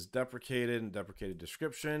have is deprecated and deprecated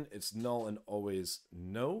description. It's null and always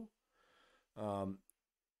no.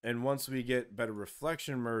 And once we get better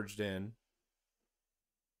reflection merged in,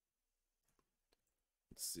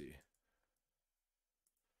 let's see.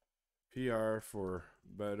 PR for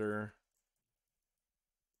better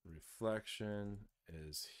reflection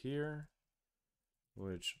is here,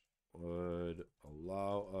 which would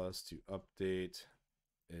allow us to update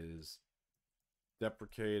is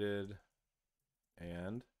deprecated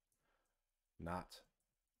and not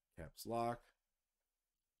caps lock.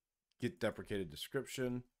 Get deprecated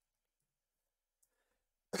description.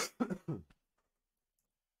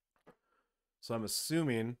 So I'm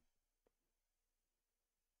assuming,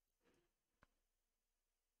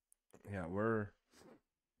 yeah,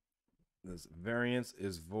 this variance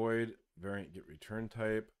is void, variant get return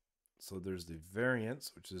type. So there's the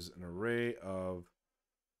variance, which is an array of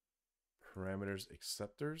parameters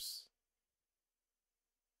acceptors.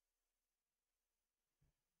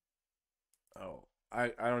 Oh,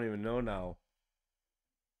 I don't even know now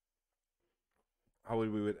how we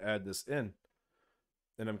would add this in.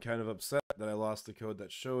 And I'm kind of upset that I lost the code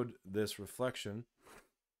that showed this reflection.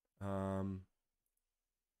 All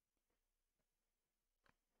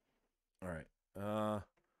right.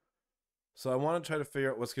 So I want to try to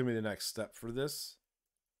figure out what's going to be the next step for this.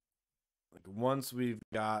 Like once we've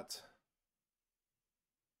got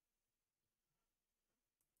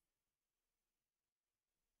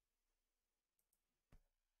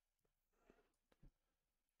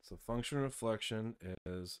so function reflection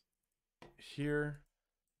is here.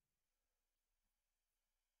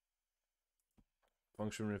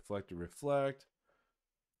 function reflector reflect,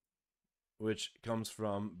 which comes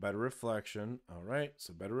from better reflection. All right,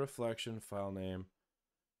 so better reflection, file name,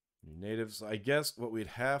 new native. So I guess what we'd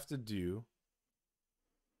have to do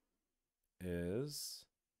is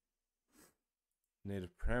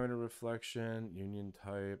native parameter reflection, union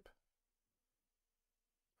type,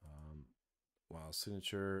 while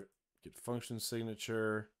signature, get function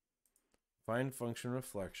signature, find function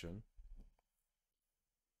reflection.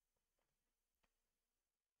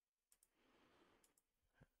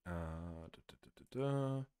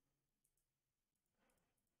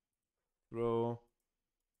 Row.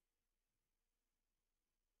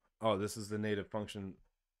 Oh, this is the native function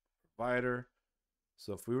provider.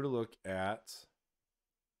 So if we were to look at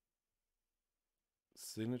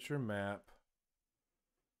signature map,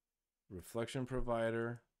 reflection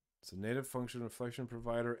provider, it's a native function reflection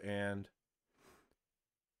provider, and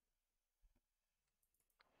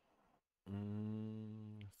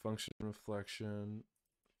function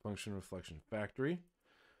reflection factory.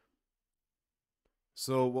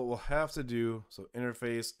 So what we'll have to do, so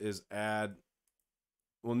interface is add,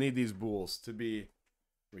 we'll need these bools to be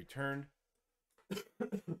returned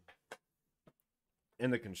in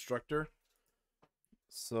the constructor.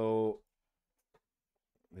 So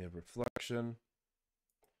we have reflection,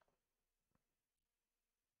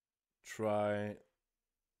 try,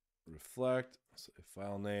 reflect, so a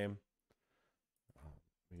file name.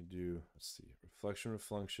 We do, let's see,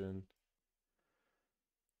 reflection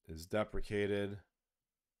is deprecated.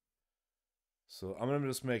 So I'm going to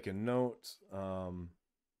just make a note.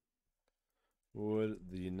 Would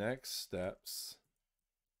the next steps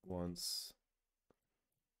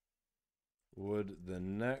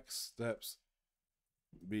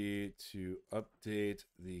be to update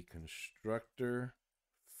the constructor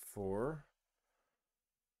for,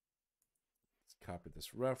 let's copy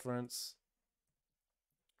this reference.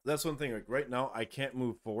 That's one thing. Like right now, I can't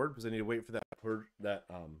move forward because I need to wait for that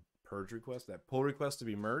purge request, that pull request to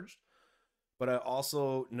be merged. But I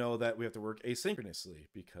also know that we have to work asynchronously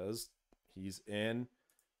because he's in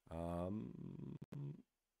the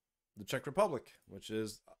Czech Republic, which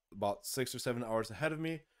is about 6 or 7 hours ahead of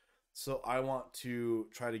me. So I want to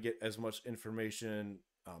try to get as much information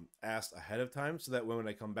asked ahead of time, so that when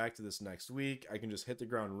I come back to this next week, I can just hit the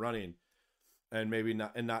ground running, and maybe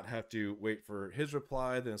not have to wait for his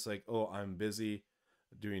reply. Then it's like, oh, I'm busy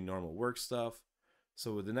doing normal work stuff.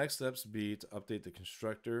 So would the next steps be to update the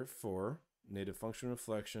constructor for native function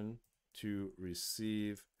reflection to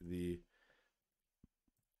receive the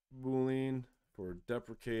boolean for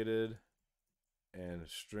deprecated and a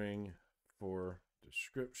string for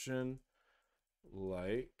description,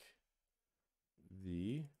 like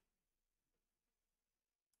the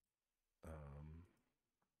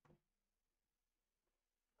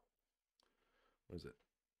what is it?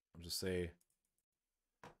 I'll just say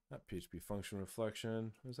not PHP function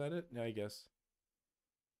reflection. Was that it? Yeah, I guess.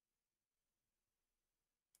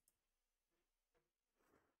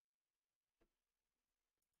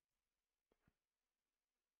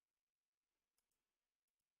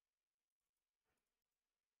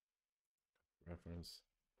 Reference.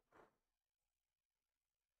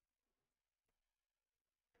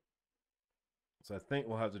 So I think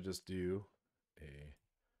we'll have to just do a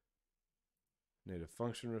native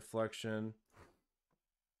function reflection.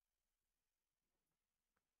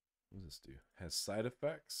 What does this do? Has side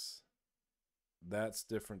effects. That's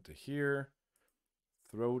different to here.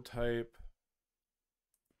 Throw type.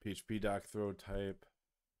 PHP doc throw type.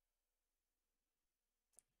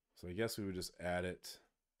 So I guess we would just add it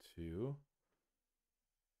to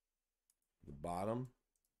the bottom.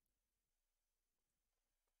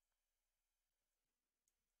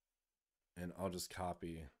 And I'll just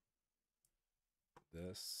copy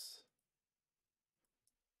this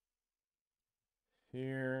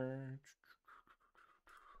here.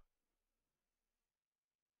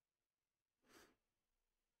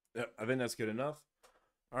 Yep, I think that's good enough.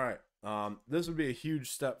 All right. This would be a huge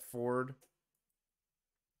step forward.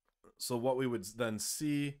 So what we would then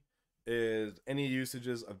see is any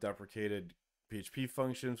usages of deprecated PHP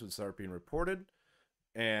functions would start being reported.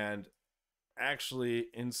 And actually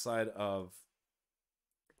inside of,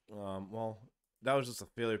 well, that was just a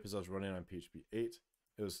failure because I was running on PHP 8.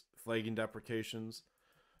 It was flagging deprecations.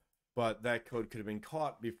 But that code could have been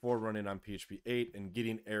caught before running on PHP 8 and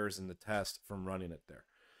getting errors in the test from running it there.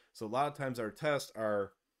 So a lot of times our tests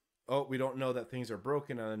are, oh, we don't know that things are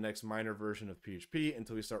broken on the next minor version of PHP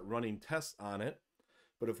until we start running tests on it.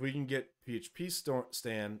 But if we can get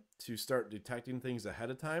PHPStan to start detecting things ahead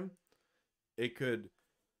of time, it could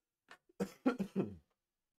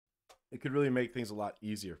it could really make things a lot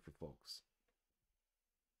easier for folks.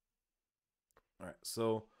 All right,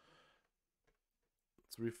 so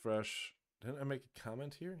let's refresh. Didn't I make a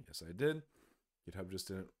comment here? Yes, I did. GitHub just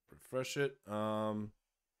didn't refresh it.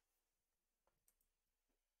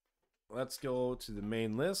 Let's go to the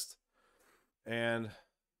main list and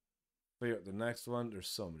figure out the next one. There's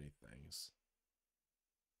so many things.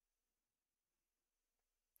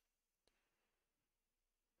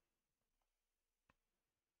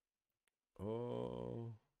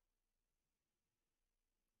 Oh.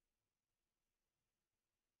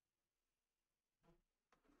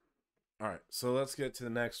 All right, so let's get to the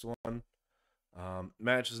next one.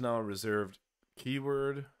 Match is now a reserved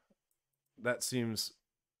keyword. That seems.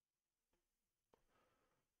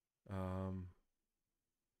 I'm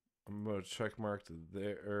going to check mark to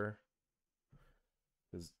there.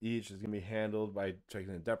 Because each is going to be handled by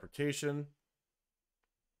checking the deprecation.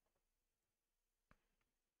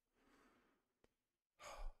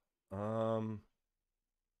 Oh,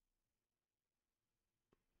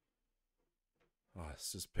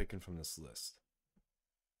 it's just picking from this list.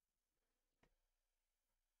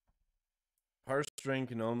 Parse string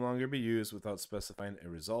can no longer be used without specifying a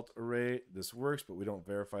result array. This works, but we don't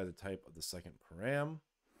verify the type of the second param.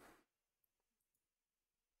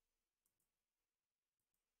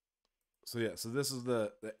 So yeah, so this is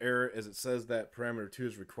the error, as it says that parameter 2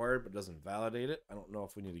 is required, but doesn't validate it. I don't know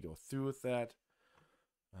if we need to go through with that.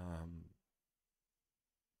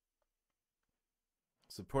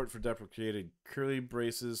 Support for deprecated curly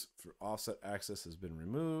braces for offset access has been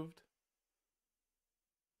removed.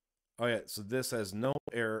 Oh yeah, so this has no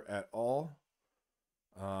error at all.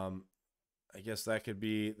 I guess that could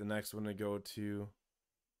be the next one to go to.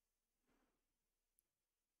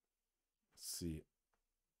 Let's see.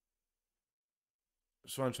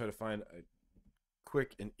 Just want to try to find a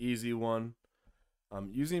quick and easy one.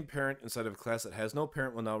 Using parent inside of a class that has no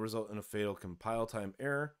parent will now result in a fatal compile time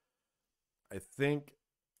error. I think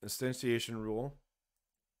instantiation rule.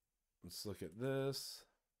 Let's look at this.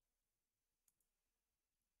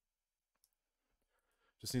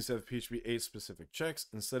 Just needs to have PHP 8 specific checks.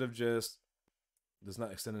 Instead of just does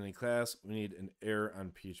not extend any class, we need an error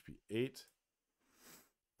on PHP 8.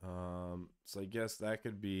 So I guess that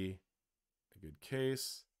could be a good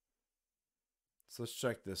case. So let's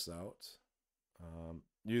check this out.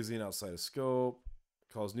 Using outside of scope,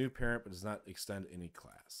 calls new parent but does not extend any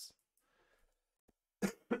class.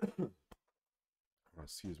 Oh,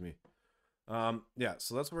 excuse me. Yeah,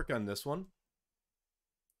 so let's work on this one.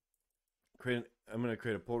 I'm going to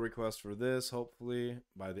create a pull request for this, hopefully,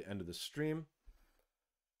 by the end of the stream.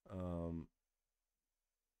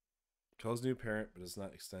 Calls new parent, but does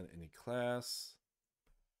not extend any class.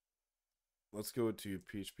 Let's go to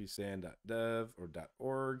phpstan.dev or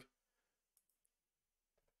 .org.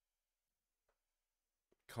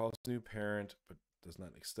 Calls new parent, but does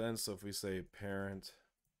not extend. So if we say parent,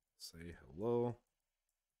 say hello.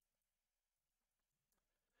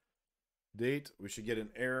 Date, we should get an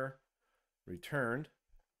error returned.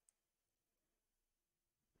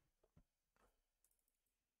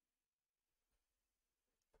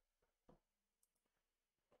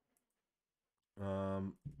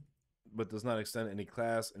 But does not extend any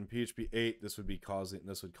class. In PHP 8, this would cause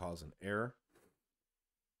an error.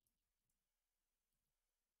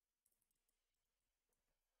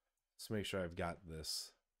 Let's make sure I've got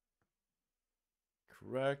this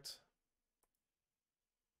correct.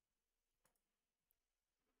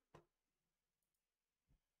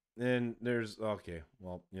 And there's, okay,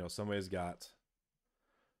 well, somebody's got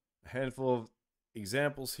a handful of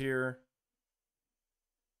examples here.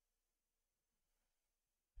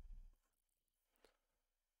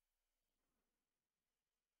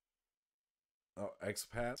 Oh,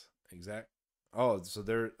 expat, exact. Oh, so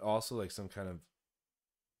they're also like some kind of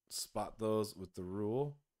spot those with the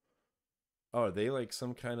rule. Oh, are they like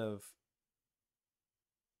some kind of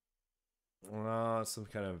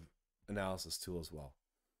analysis tool as well?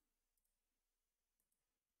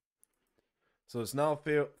 So it's now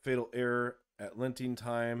fatal error at linting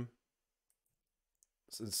time.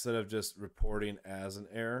 So instead of just reporting as an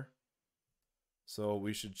error. So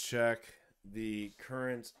we should check the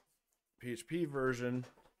current PHP version.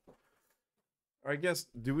 Or I guess,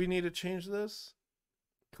 do we need to change this?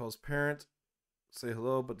 Calls parent, say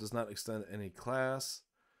hello, but does not extend any class.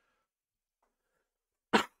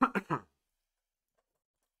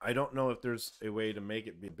 I don't know if there's a way to make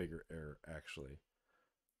it be a bigger error, actually.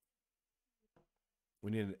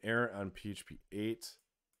 We need an error on PHP 8.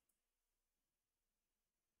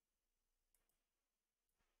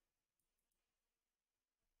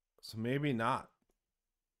 So maybe not.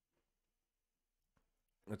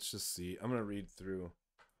 Let's just see. I'm going to read through.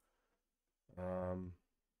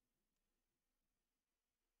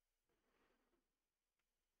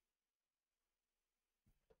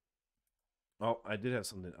 Oh, I did have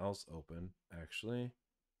something else open, actually.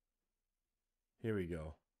 Here we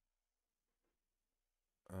go.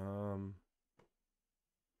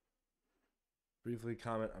 Briefly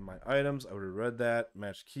comment on my items. I would have read that.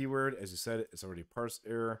 Match keyword. As you said, it's already parsed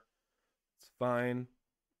error. It's fine.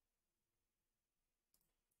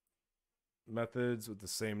 Methods with the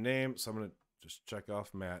same name. So I'm going to just check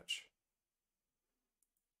off match.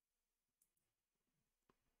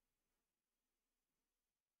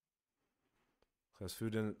 Class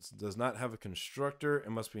food does not have a constructor. It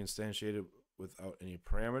must be instantiated without any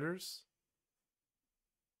parameters.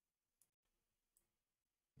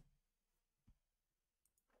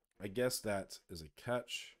 I guess that is a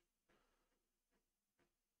catch.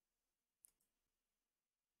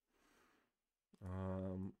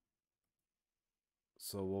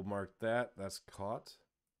 So we'll mark that. That's caught.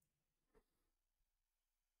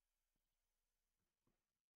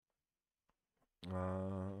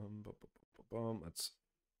 Let's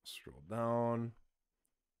scroll down.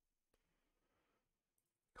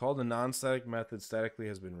 Called a non-static method statically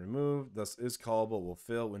has been removed, thus is callable will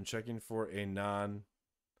fail when checking for a non-static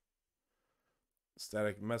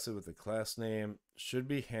method with a class name. Should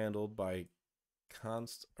be handled by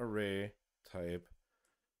const array type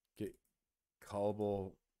get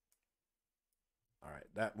callable. All right,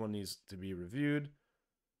 that one needs to be reviewed.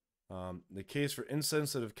 The case for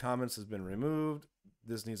insensitive comments has been removed.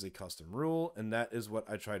 This needs a custom rule, and that is what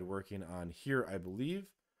I tried working on here, I believe,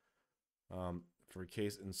 for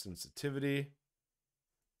case insensitivity.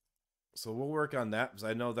 So we'll work on that, because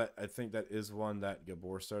I think that is one that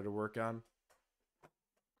Gabor started to work on.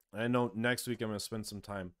 And I know next week I'm going to spend some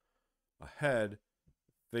time ahead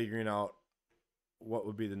figuring out what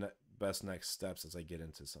would be the best next steps as I get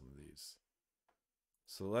into some of these.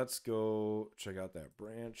 So let's go check out that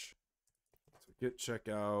branch. So git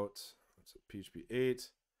checkout. That's PHP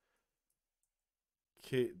 8.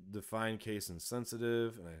 Define case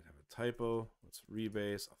insensitive, and I have a typo. Let's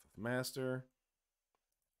rebase off of master.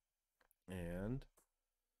 And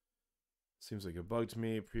seems like a bug to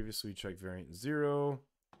me. Previously checked variant 0.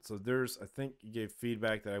 So I think you gave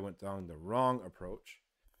feedback that I went down the wrong approach.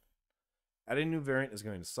 Adding new variant is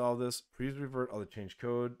going to solve this. Please revert all the change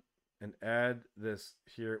code and add this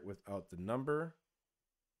here without the number.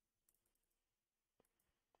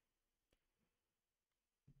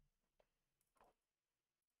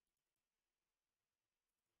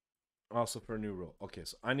 Also for a new role. Okay,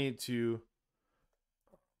 so I need to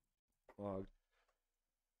log.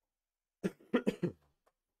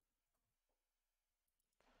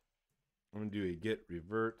 I'm going to do a git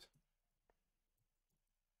revert.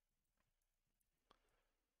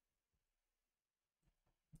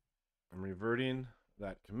 I'm reverting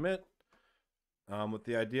that commit with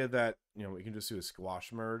the idea that, we can just do a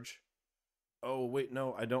squash merge. Oh, wait,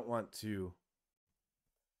 no, I don't want to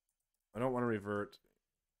revert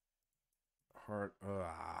hard.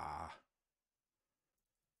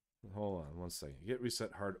 Hold on one second. Git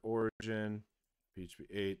reset hard origin, PHP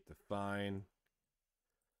 8, define.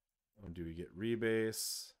 I'm going to do git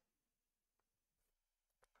rebase.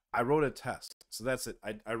 I wrote a test, so that's it.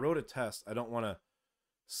 I wrote a test. I don't want to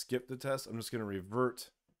skip the test. I'm just going to revert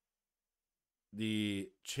the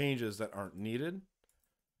changes that aren't needed.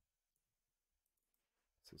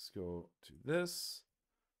 So let's go to this,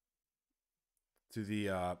 to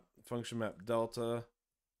the function map delta,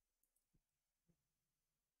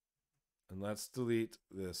 and let's delete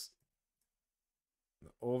this. The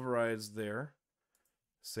overrides there.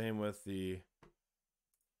 Same with the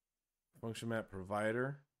function map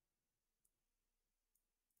provider.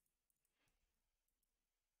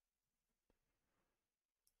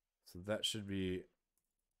 So that should be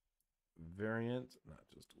variant, not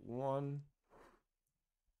just one.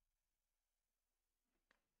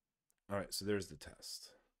 All right, so there's the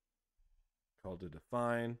test. Call to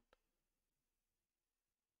define.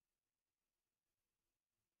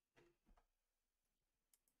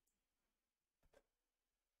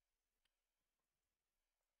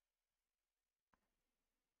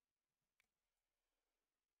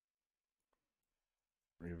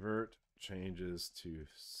 Revert changes to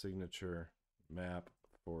signature map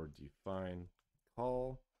for define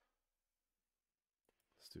call.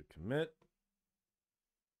 Let's do commit.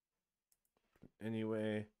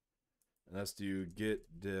 Anyway, and let's do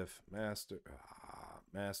git diff master.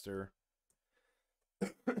 Master.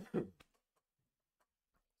 So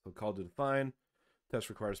call to define. Test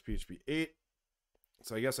requires PHP 8.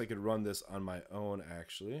 So I guess I could run this on my own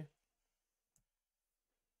actually.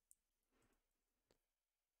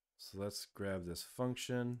 So let's grab this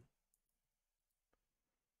function.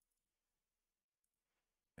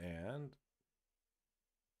 And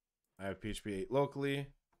I have PHP 8 locally.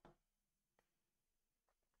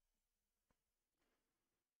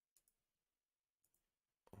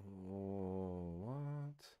 Oh,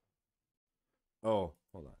 what? Oh,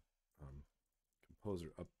 hold on.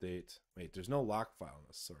 Composer update. Wait, there's no lock file in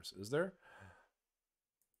this source, is there?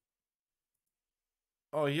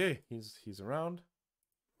 Oh, yay, he's around.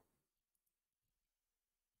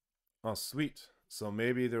 Oh, sweet. So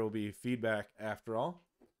maybe there will be feedback after all.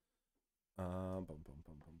 Bum, bum, bum,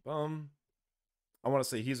 bum, bum. I want to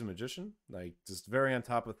say he's a magician, like just very on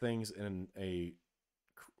top of things in a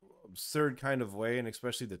absurd kind of way, and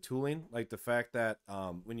especially the tooling, like the fact that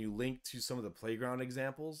when you link to some of the playground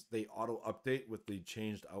examples, they auto update with the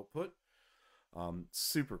changed output.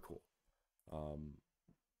 Super cool. All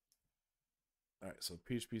right, so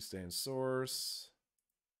PHPStan source.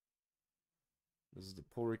 This is the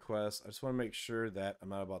pull request. I just want to make sure that I'm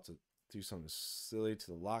not about to do something silly to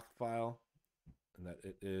the lock file and that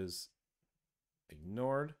it is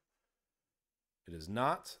ignored. It is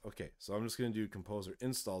not. Okay, so I'm just going to do composer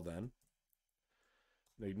install then.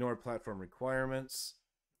 Ignore platform requirements.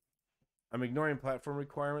 I'm ignoring platform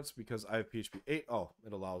requirements because I have PHP 8. Oh,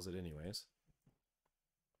 it allows it anyways.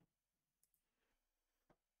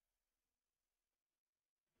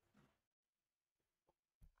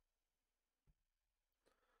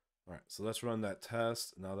 All right, so let's run that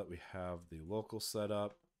test now that we have the local set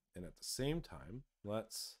up. And at the same time,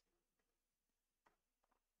 let's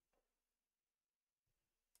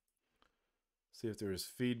see if there is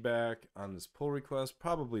feedback on this pull request.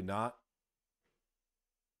 Probably not.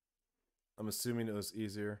 I'm assuming it was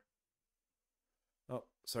easier. Oh,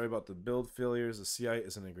 sorry about the build failures. The CI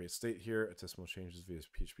isn't in a great state here. A test will changes via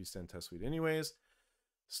PHPStan test suite anyways.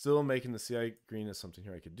 Still making the CI green is something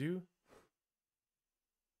here I could do.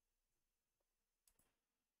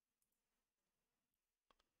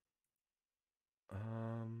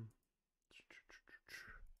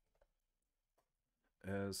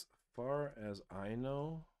 As far as I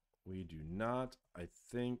know, we do not. I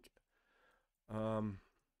think I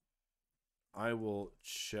will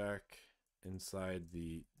check inside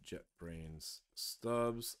the JetBrains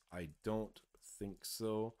stubs. I don't think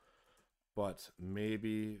so, but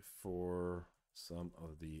maybe for some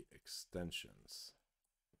of the extensions.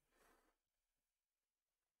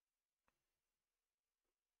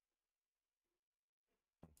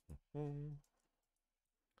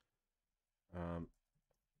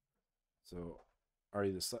 So are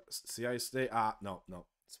you the CI stay? No.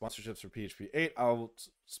 Sponsorships for PHP 8. I'll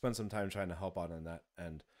spend some time trying to help out on that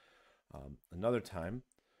and another time.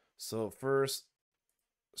 So first,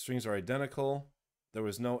 strings are identical. There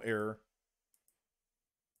was no error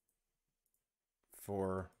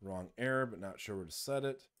for wrong error, but not sure where to set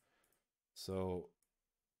it. So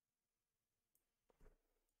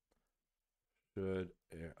should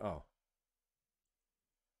error, oh.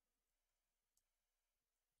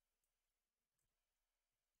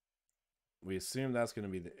 We assume that's going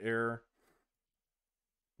to be the error,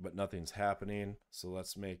 but nothing's happening. So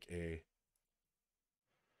let's make I'm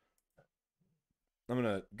going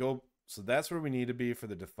to go, so that's where we need to be for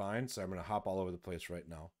the define. So I'm going to hop all over the place right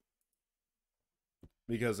now.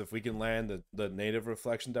 Because if we can land the native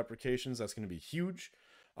reflection deprecations, that's going to be huge.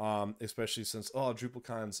 Especially since,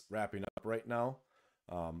 DrupalCon's wrapping up right now.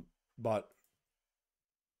 But,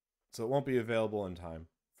 so it won't be available in time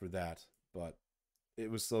for that, but it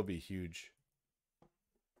would still be huge.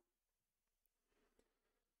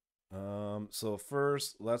 So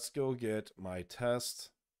first, let's go get my test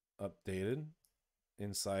updated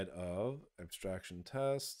inside of abstraction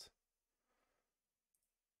test.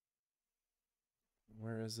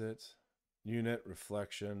 Where is it? Unit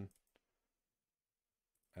reflection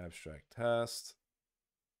abstract test.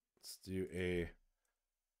 Let's do a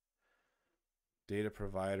data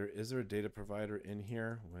provider. Is there a data provider in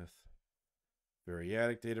here with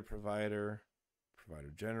variadic data provider,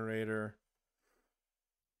 provider generator,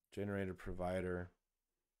 generator provider?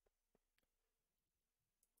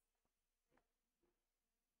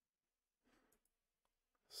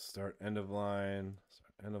 Start end of line,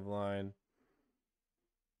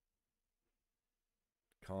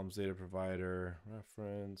 columns data provider,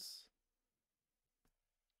 reference.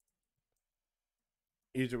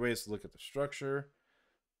 Easier ways to look at the structure.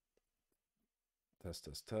 Test,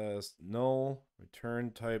 null,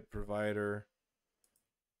 return type provider,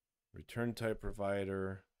 test,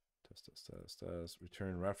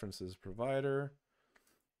 return references provider,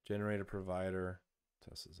 generator provider,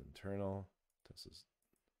 test is internal, test is,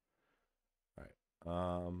 all right.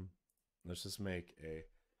 Let's just make a,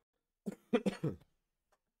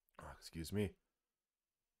 excuse me.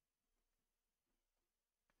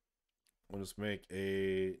 We'll just make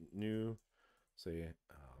a new, say,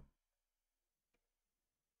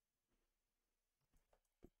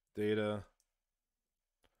 data.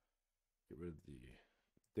 Get rid of the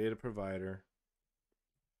data provider.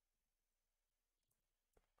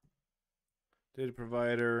 Data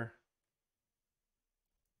provider.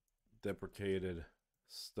 Deprecated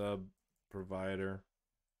stub provider.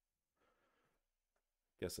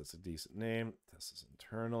 Guess that's a decent name. Test is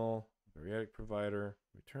internal. Variadic provider.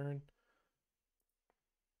 Return.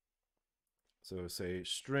 So say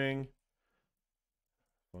string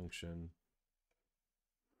function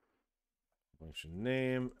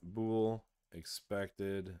name bool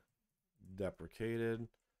expected deprecated.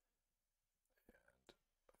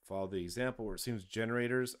 Follow the example where it seems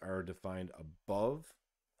generators are defined above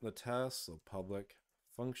the test. So public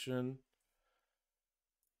function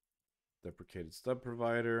deprecated stub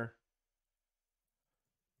provider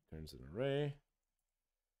turns an array.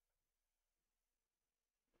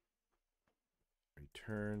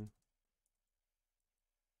 Return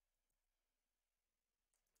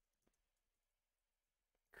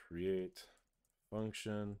create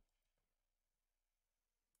function.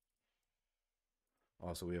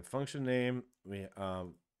 Also, we have function name. We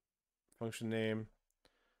function name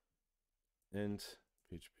int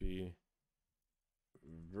PHP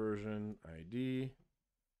version ID,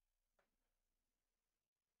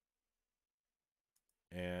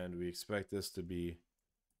 and we expect this to be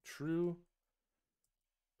true.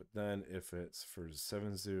 But then if it's for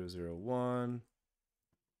 7001,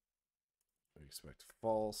 we expect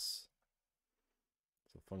false.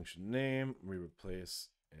 So function name we replace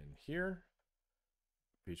in here.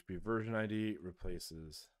 PHP version ID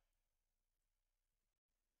replaces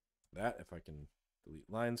that, if I can delete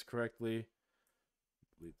lines correctly.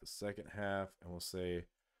 Delete the second half, and we'll say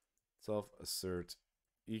self-assert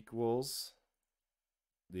equals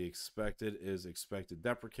the expected is expected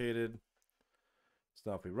deprecated. So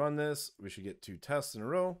now if we run this, we should get 2 tests in a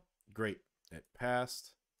row. Great, it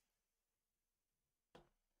passed.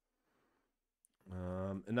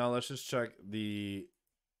 And now let's just check the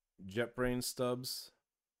JetBrains stubs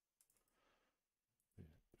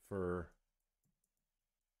for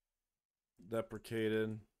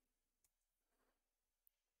deprecated.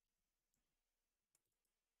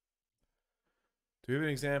 Do we have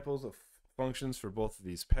any examples of functions for both of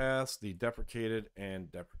these paths, the deprecated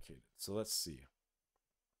and deprecated? So let's see.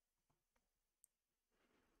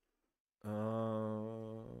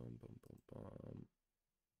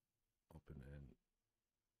 Open in.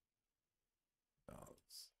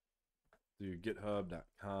 Let's do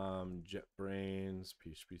github.com, JetBrains,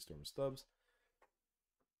 PHPStorm stubs.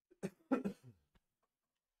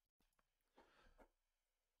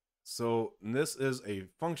 So this is a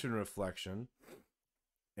function reflection,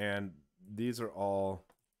 and these are all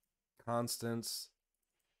constants.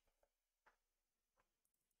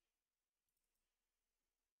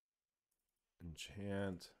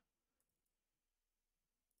 Enchant.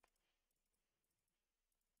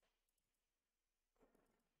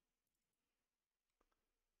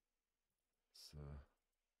 So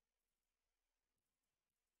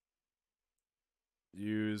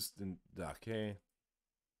used in okay.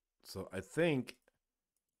 So I think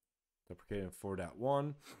deprecating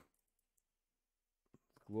 4.1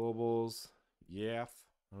 globals YAF.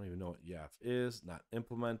 I don't even know what YAF is. Not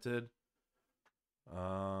implemented.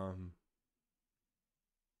 What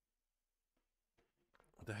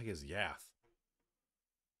the heck is YAF?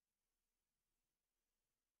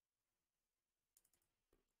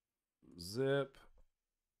 Zip.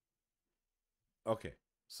 Okay,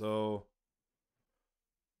 so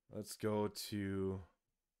let's go to,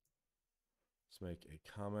 let's make a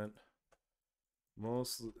comment.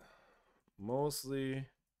 Mostly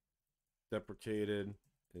deprecated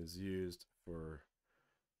is used for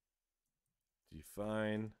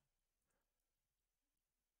define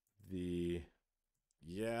the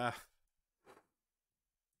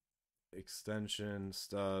extension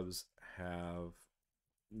stubs have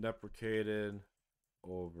deprecated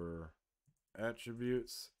over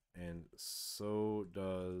attributes, and so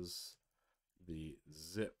does the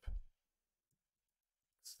zip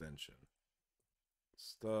extension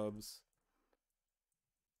stubs.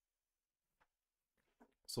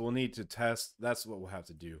 So we'll need to test. That's what we'll have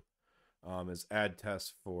to do, is add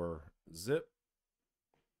tests for zip.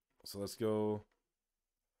 So let's go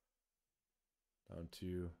down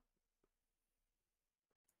to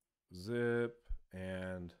zip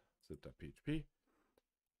and zip.php.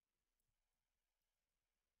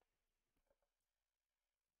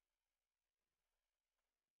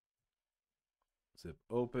 Zip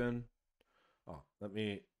open. Oh, let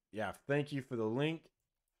me, thank you for the link.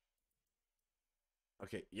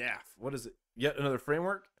 Okay, yeah. What is it? Yet another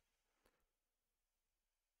framework?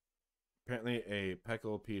 Apparently a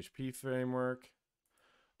Peckle PHP framework.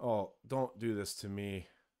 Oh, don't do this to me.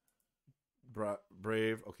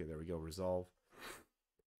 Brave. Okay, there we go. Resolve.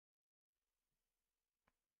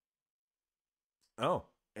 Oh,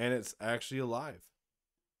 and it's actually alive.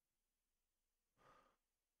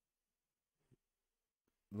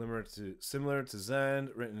 Similar to Zend,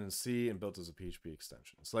 written in C and built as a PHP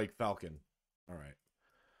extension. It's like Falcon. All right.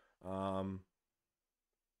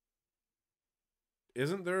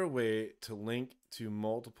 Isn't there a way to link to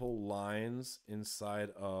multiple lines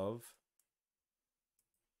inside of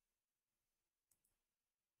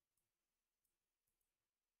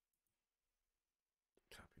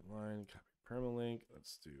copy line, copy permalink?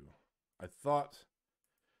 Let's do. I thought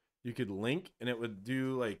you could link and it would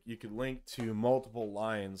do like you could link to multiple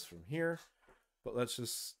lines from here, but let's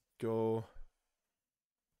just go.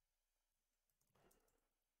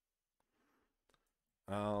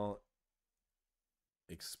 I'll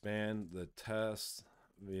expand the test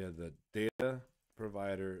via the data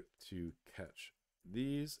provider to catch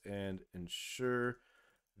these and ensure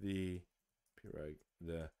the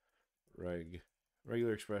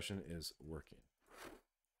regular expression is working.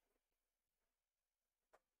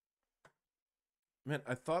 Man,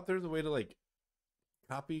 I thought there's a way to like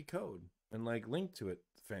copy code and like link to it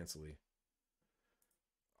fancily.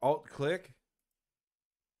 Alt click.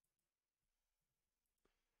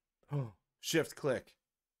 Oh, shift click.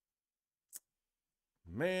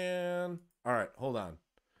 Man. All right, hold on.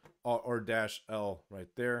 Or dash L right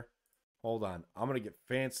there. Hold on. I'm going to get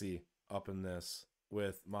fancy up in this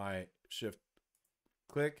with my shift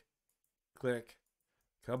click, click,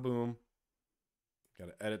 kaboom.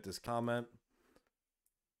 Got to edit this comment.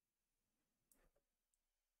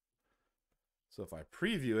 So if I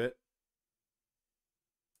preview it,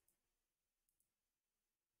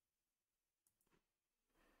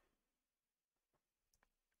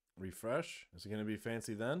 refresh, is it going to be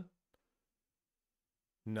fancy then?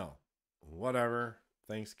 No. Whatever.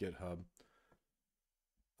 Thanks, GitHub.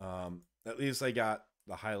 At least I got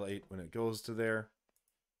the highlight when it goes to there.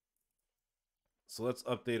 So let's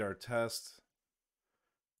update our test.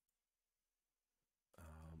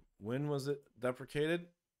 When was it deprecated?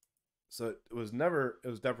 So it was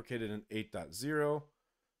deprecated in 8.0.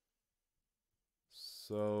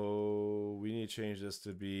 So we need to change this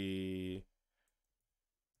to be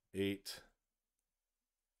 8.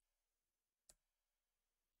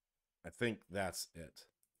 I think that's it.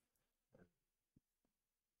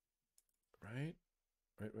 Right?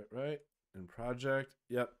 Right. In project.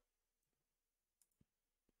 Yep.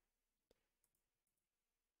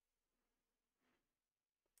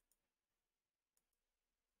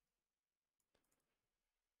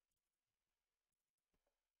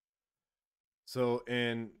 So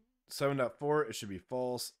in 7.4, it should be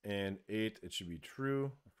false, and 8, it should be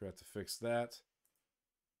true. I forgot to fix that.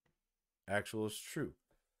 Actual is true.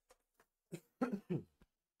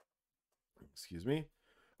 Excuse me.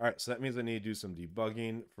 All right, so that means I need to do some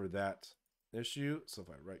debugging for that issue. So if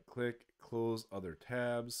I right click, close other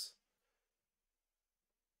tabs,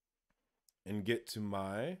 and get to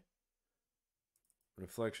my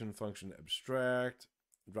reflection function abstract,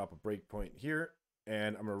 drop a breakpoint here,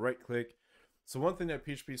 and I'm going to right click. So one thing that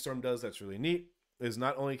PHPStorm does that's really neat is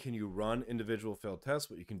not only can you run individual failed tests,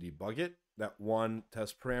 but you can debug it, that one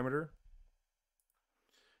test parameter.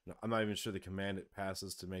 Now, I'm not even sure the command it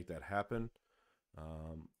passes to make that happen.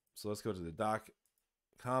 So let's go to the doc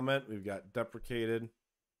comment. We've got deprecated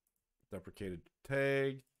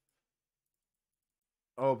tag.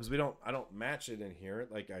 Oh, because I don't match it in here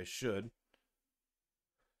like I should.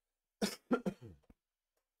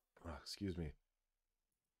 Oh, excuse me.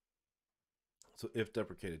 So if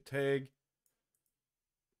deprecated tag,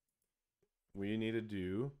 we need to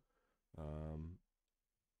do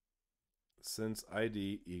since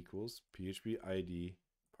ID equals PHP ID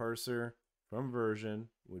parser from version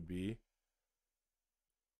would be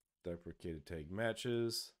deprecated tag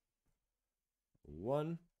matches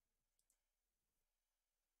 1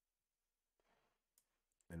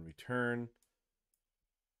 and return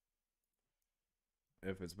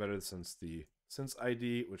if it's better since the since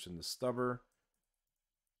ID, which in the stubber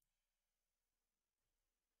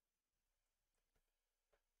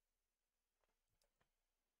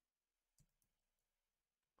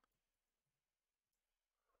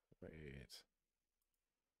wait.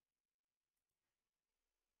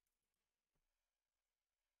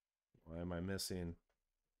 Why am I missing?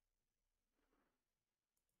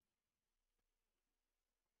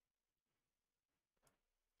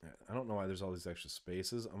 I don't know why there's all these extra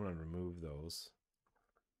spaces. I'm going to remove those.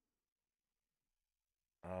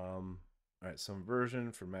 All right, some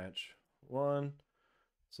version for match 1.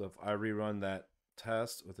 So if I rerun that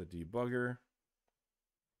test with a debugger,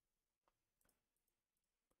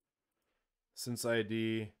 since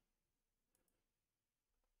ID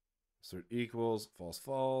assert equals false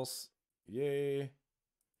false, yay,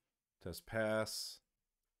 test pass.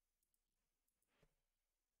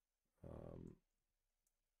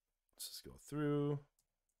 Let's just go through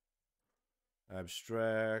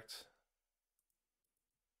abstract,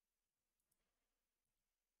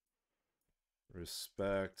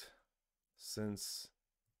 respect since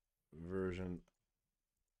version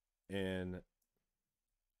in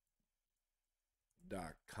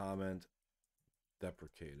dot comment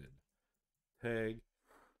deprecated tag.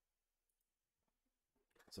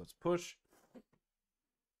 So let's push,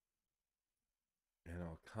 and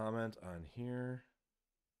I'll comment on here.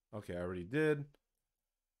 Okay, I already did.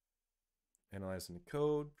 Analyzing the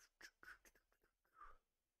code.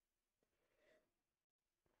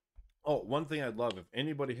 Oh, one thing I'd love if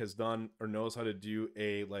anybody has done or knows how to do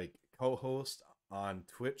a like co-host on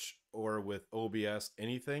Twitch or with OBS,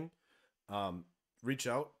 anything, reach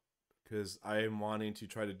out, because I am wanting to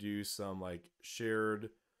try to do some like shared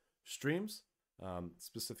streams.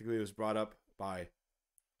 Specifically, it was brought up by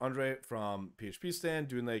Andre from PHPStan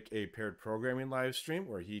doing like a paired programming live stream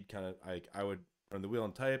where he'd kind of like, I would run the wheel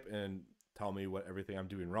and type and tell me what everything I'm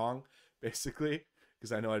doing wrong, basically,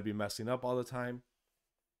 because I know I'd be messing up all the time.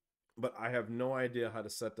 But I have no idea how to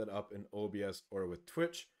set that up in OBS or with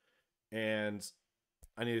Twitch, and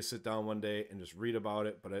I need to sit down one day and just read about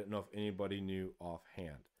it, but I didn't know if anybody knew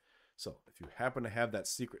offhand. So if you happen to have that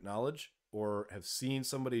secret knowledge or have seen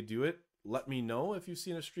somebody do it, let me know if you've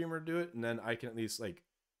seen a streamer do it, and then I can at least like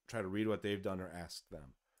try to read what they've done or ask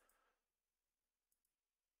them.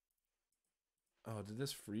 Oh, did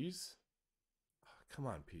this freeze? Oh, come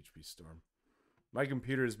on, PHP Storm. My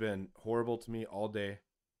computer has been horrible to me all day.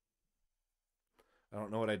 I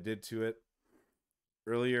don't know what I did to it.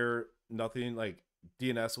 Earlier, nothing like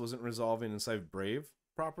DNS wasn't resolving inside Brave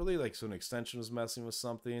properly. Like, so an extension was messing with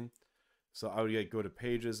something. So I would like go to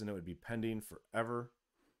pages and it would be pending forever.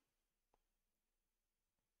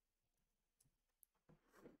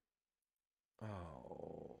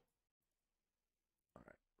 Oh. All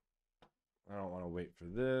right. I don't want to wait for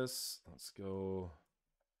this. Let's go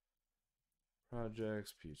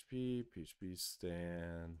projects, PHP,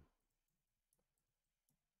 PHPStan.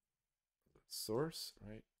 Source,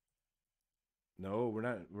 right? No, we're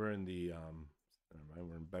not. We're in the never mind,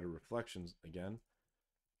 we're in better reflections again.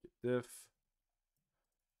 Get diff,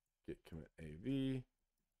 get commit AV,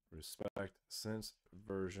 respect since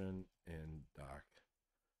version in doc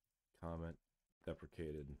comment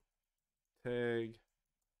deprecated tag.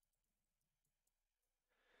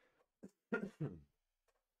 All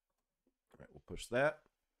right, we'll push that.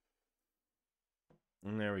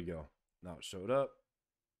 And there we go. Now it showed up.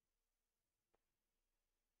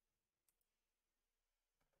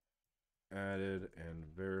 Added and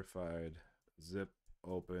verified zip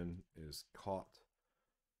open is caught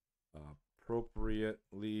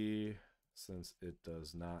appropriately since it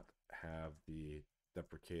does not have the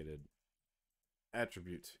deprecated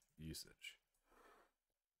attribute usage.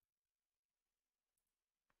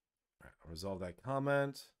 All right, I'll resolve that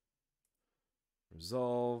comment.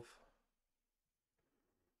 Resolve.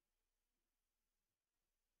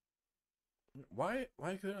 Why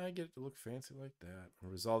couldn't I get it to look fancy like that? I'll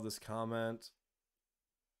resolve this comment.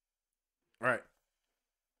 All right.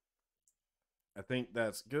 I think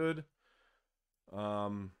that's good.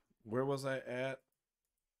 Where was I at?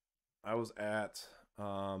 I was at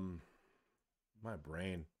my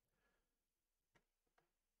brain.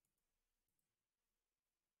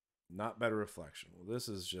 Not better reflection. Well, this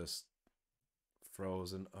is just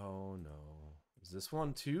frozen. Oh no. Is this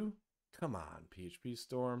one too? Come on, PHP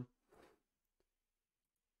Storm.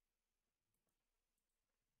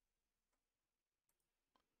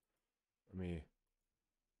 Let me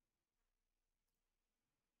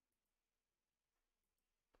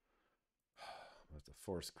have to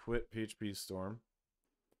force quit PHP Storm.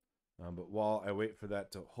 But while I wait for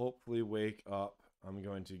that to hopefully wake up, I'm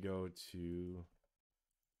going to go to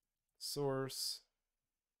source,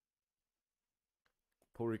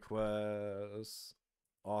 pull request,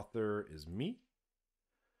 author is me.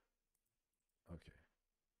 Okay.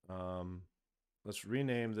 Let's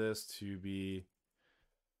rename this to be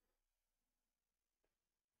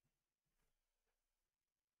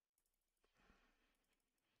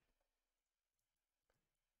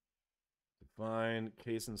define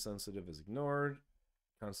case insensitive is ignored.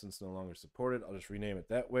 Constants no longer supported. I'll just rename it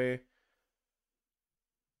that way.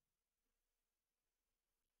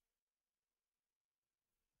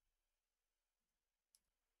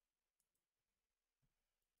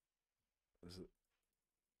 Is it?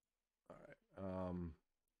 All right.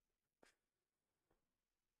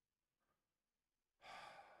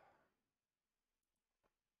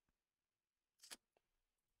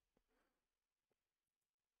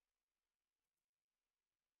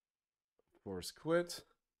 Force quit.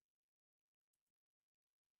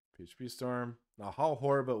 PHP Storm. Now, how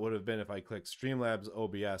horrible it would have been if I clicked Streamlabs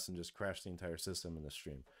OBS and just crashed the entire system in the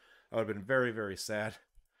stream. I would have been very, very sad.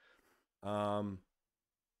 All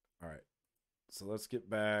right. So let's get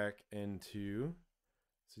back into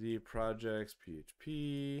CD projects,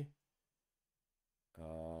 PHP,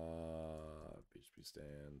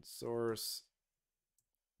 PHPStan source.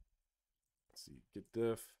 Let's see, git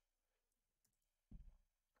diff.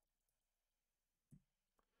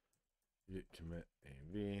 Git commit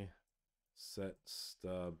AV, set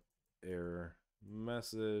stub error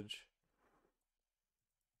message.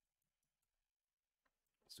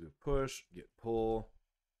 Let's do a push, git pull.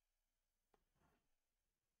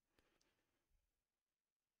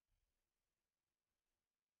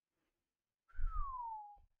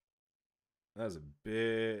 That's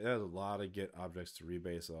a lot of git objects to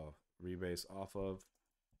rebase off of.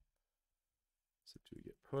 So do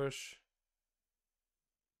git push.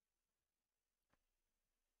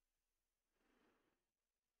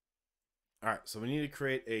 All right, so we need to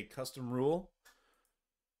create a custom rule.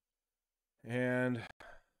 And,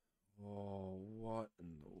 oh, what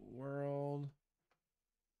in the world?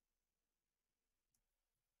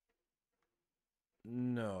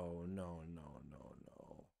 No.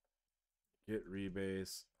 Git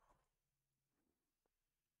rebase.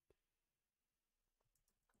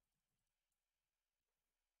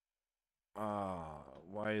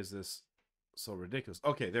 Why is this so ridiculous?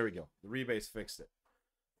 Okay, there we go. The rebase fixed it.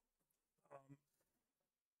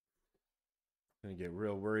 Gonna get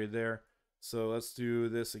real worried there. So let's do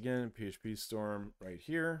this again. PHP Storm right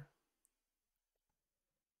here.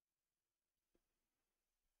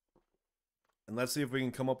 And let's see if we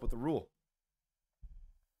can come up with a rule.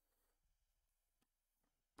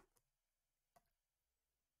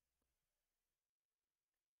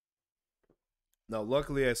 Now,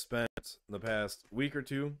 luckily, I spent the past week or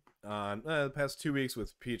two on the past 2 weeks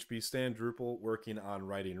with PHPStan Drupal working on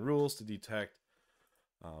writing rules to detect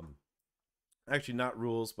actually not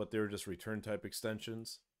rules, but they were just return type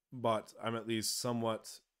extensions. But I'm at least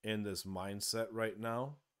somewhat in this mindset right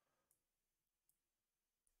now.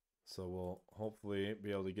 So we'll hopefully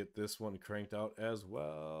be able to get this one cranked out as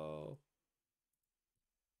well.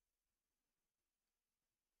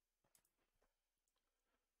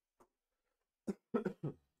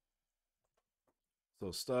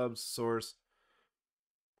 So stubs, source,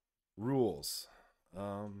 rules,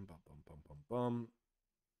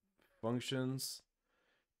 functions,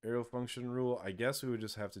 arrow function rule. I guess we would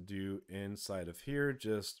just have to do inside of here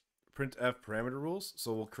just printf parameter rules.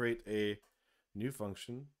 So we'll create a new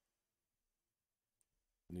function,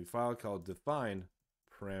 new file called define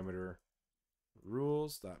parameter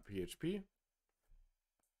rules.php.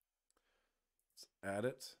 Let's add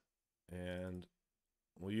it, and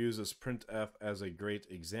we'll use this printf as a great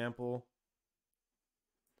example.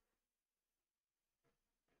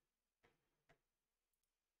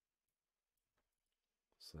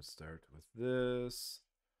 So let's start with this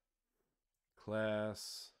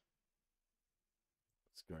class.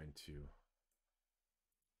 It's going to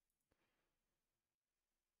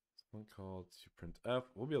one called to printf.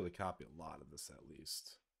 We'll be able to copy a lot of this at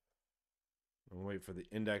least. We'll wait for the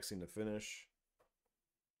indexing to finish.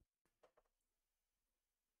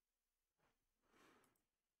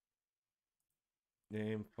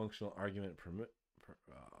 Name functional argument permit. Okay.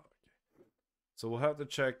 So we'll have to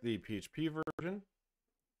check the PHP version,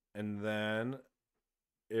 and then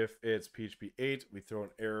if it's PHP 8, we throw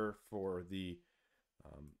an error for the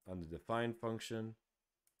on the define function.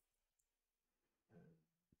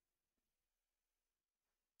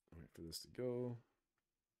 Wait for this to go.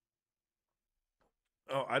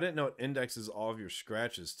 Oh, I didn't know it indexes all of your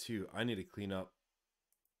scratches too. I need to clean up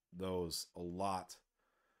those a lot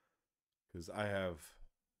because I have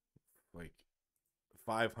like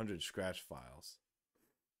 500 scratch files.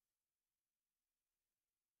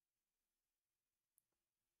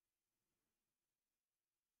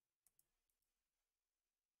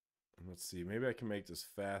 And let's see, maybe I can make this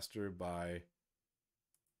faster by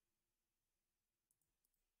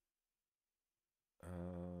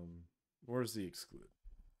where's the exclude?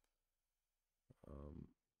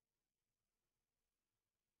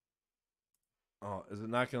 Oh, is it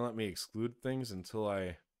not going to let me exclude things until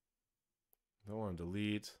I don't want to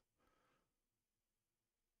delete?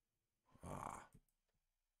 Ah.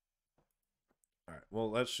 All right, well,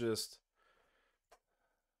 let's just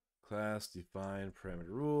class define parameter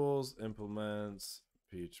rules, implements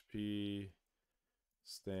PHP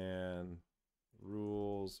stan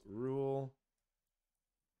rules rule,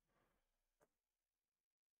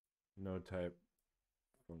 node type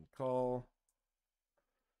from call,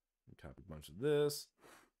 copy a bunch of this,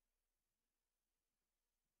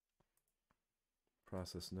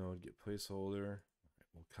 process node get placeholder.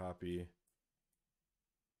 We'll copy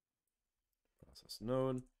process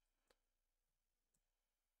node.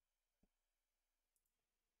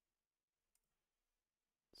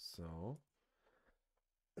 So,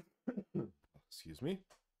 excuse me.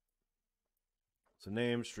 So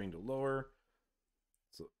name string to lower.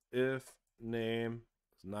 So if name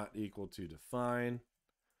is not equal to define,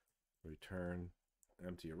 return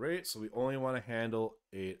empty array. So we only want to handle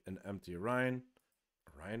an empty array.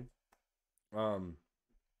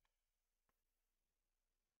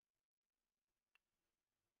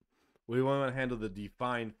 We want to handle the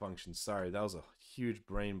define function. Sorry, that was a huge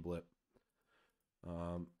brain blip.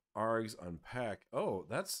 Args unpack. Oh,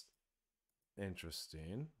 that's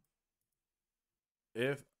interesting.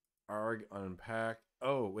 If arg unpack.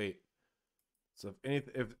 Oh, wait. So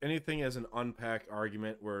if anything is an unpack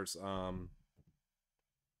argument where it's I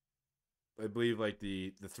believe like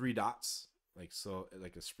the 3 dots, like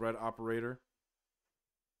a spread operator.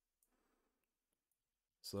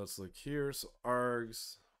 So let's look here. So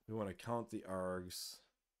args, we want to count the args.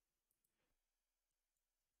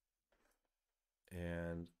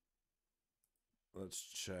 And let's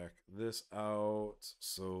check this out.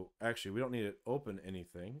 So actually, we don't need to open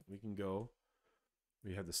anything. We can go.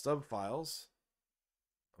 We have the stub files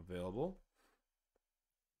available.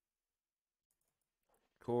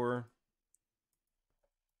 Core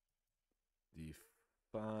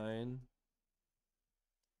define.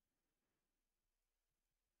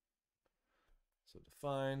 So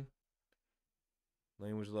define.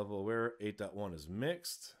 Language level aware 8.1 is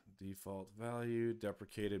mixed. Default value,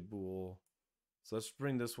 deprecated bool. So let's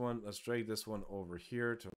bring this one, let's drag this one over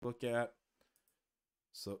here to look at.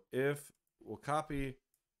 So if we'll copy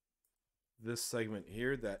this segment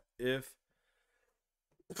here, that if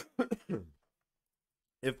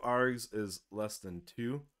if args is less than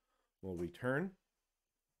 2, we'll return.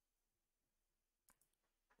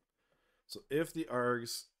 So if the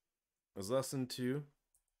args is less than 2,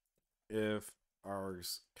 if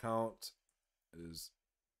args count is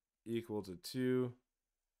equal to 2,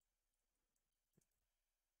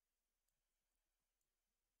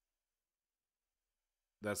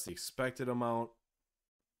 that's the expected amount.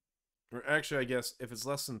 Or actually, I guess if it's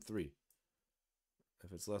less than 3.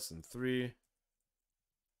 If it's less than 3,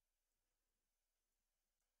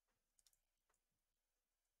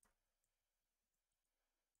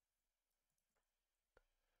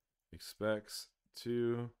 expects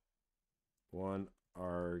 2, 1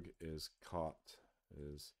 arg is caught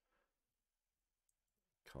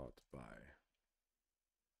by.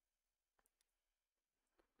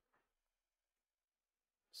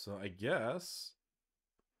 So I guess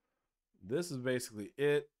this is basically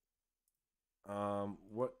it.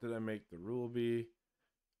 What did I make the rule be?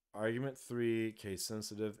 Argument 3, case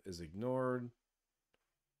sensitive, is ignored.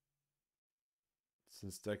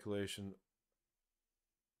 Since declaration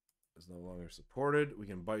is no longer supported, we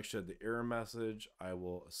can bike shed the error message. I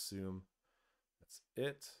will assume that's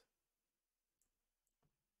it.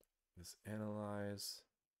 This analyze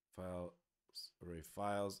file array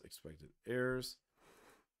files expected errors.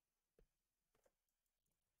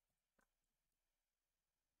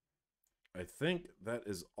 I think that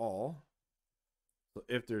is all. So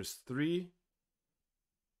if there's 3,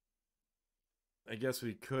 I guess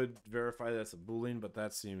we could verify that's a Boolean, but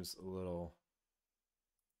that seems a little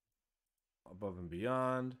above and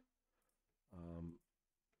beyond.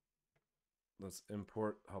 Let's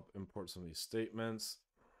help import some of these statements.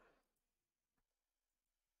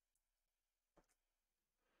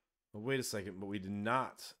 Well, wait a second, but we did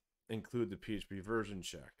not include the PHP version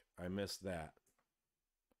check. I missed that.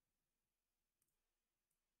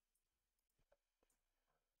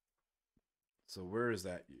 So where is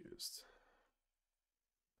that used?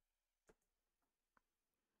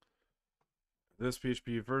 This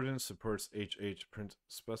PHP version supports HH print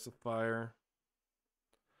specifier.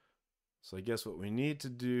 So I guess what we need to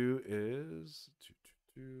do is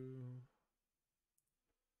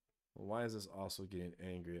well, why is this also getting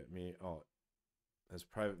angry at me? Oh, it has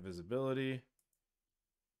private visibility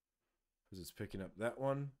because it's picking up that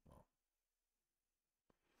one. Well,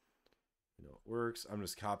 you know, it works. I'm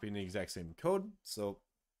just copying the exact same code, so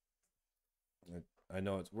I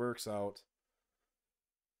know it works out.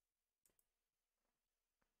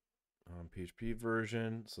 PHP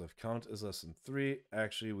version. So if count is less than 3,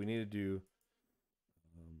 actually we need to do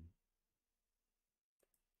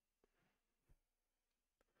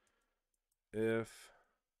if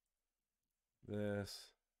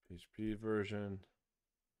this PHP version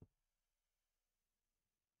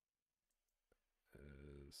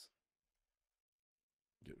is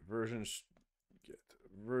get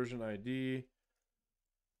version ID.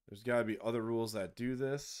 There's got to be other rules that do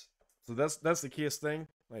this. So that's the keyest thing.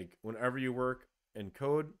 Like whenever you work in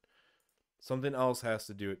code, something else has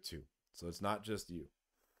to do it too. So it's not just you.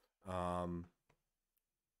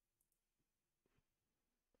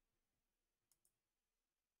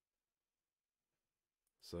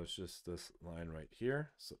 So it's just this line right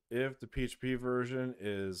here. So if the PHP version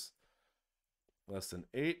is less than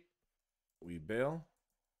 8, we bail.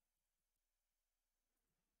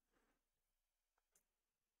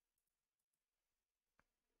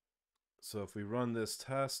 So if we run this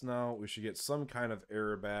test now, we should get some kind of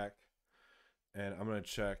error back. And I'm going to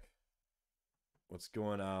check what's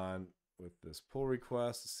going on with this pull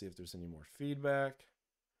request to see if there's any more feedback.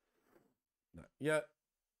 Not yet,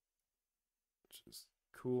 which is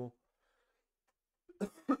cool.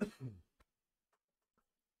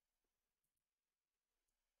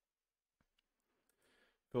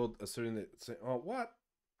 Build asserting that say, oh, what?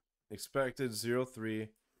 Expected 03.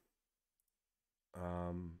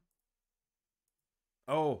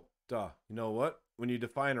 Oh, duh. You know what? When you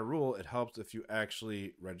define a rule, it helps if you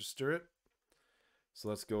actually register it. So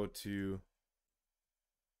let's go to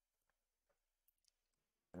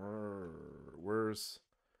where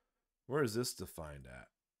is this defined at?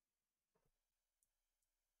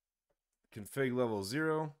 Config level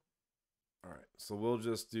 0. All right, so we'll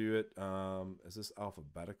just do it. Is this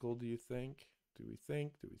alphabetical, do you think? Do we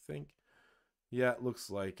think? Yeah, it looks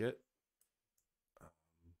like it.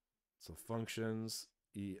 So functions,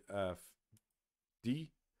 EFD.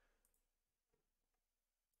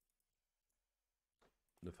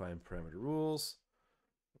 Define parameter rules.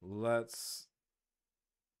 Let's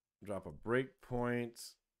drop a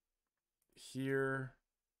breakpoint here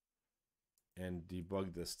and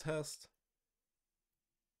debug this test.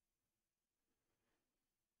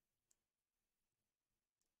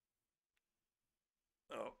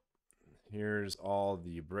 Oh, here's all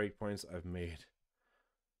the breakpoints I've made.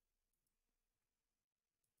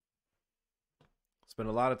 Spent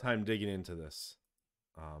a lot of time digging into this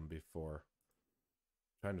before,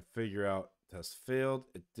 trying to figure out test failed.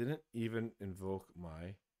 It didn't even invoke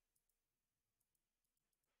my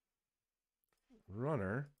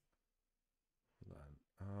runner. Hold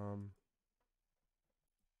on.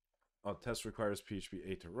 Oh, test requires PHP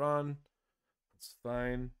 8 to run. That's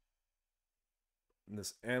fine. And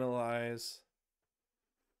this analyze.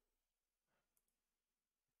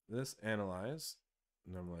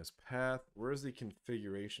 Normalize path. Where's the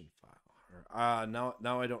configuration file?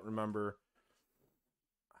 Now I don't remember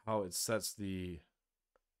how it sets the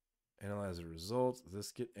analyzer results.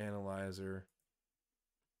 This get analyzer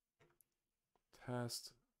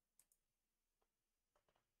test.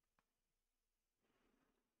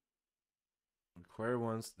 Require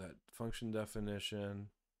once that function definition.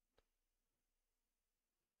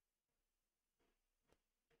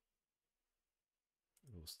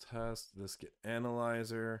 Test. This get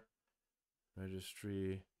analyzer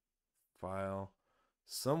registry file.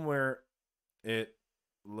 Somewhere it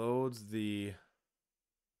loads the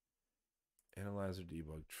analyzer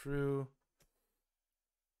debug true.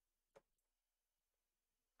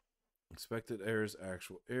 Expected errors,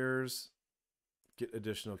 actual errors. Get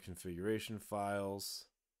additional configuration files.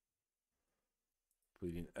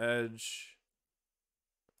 Bleeding edge.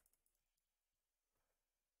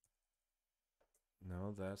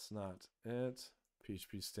 No, that's not it.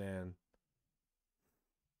 PHPStan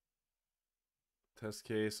test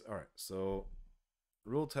case. All right, so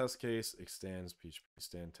rule test case extends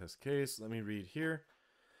PHPStan test case. Let me read here.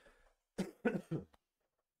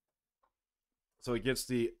 So it gets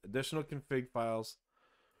the additional config files.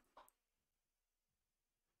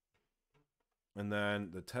 And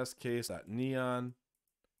then the test case.neon.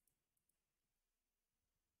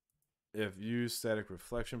 If use static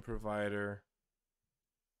reflection provider.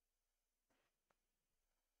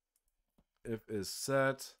 If is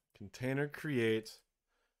set container create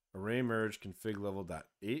array merge config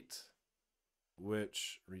level.8,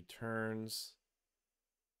 which returns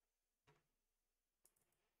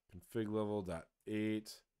config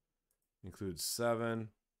level.8 includes 7,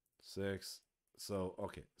 6. So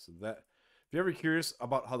okay, so that if you're ever curious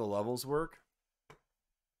about how the levels work,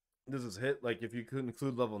 this is hit. Like if you could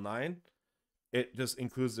include level 9, it just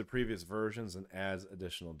includes the previous versions and adds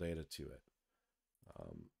additional data to it.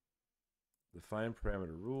 Define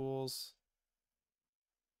parameter rules.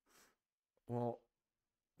 Well,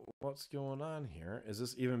 what's going on here? Is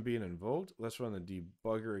this even being invoked? Let's run the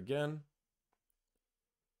debugger again.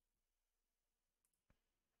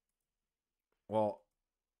 Well,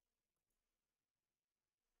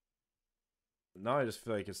 now I just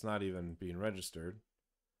feel like it's not even being registered.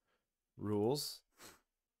 Rules.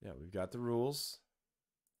 Yeah, we've got the rules.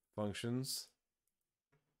 Functions.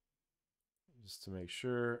 Just to make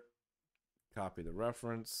sure. Copy the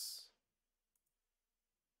reference.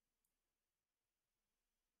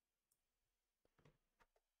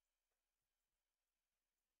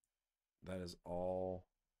 That is all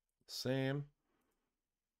the same.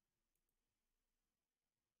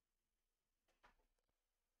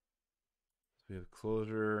 So we have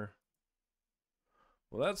closure.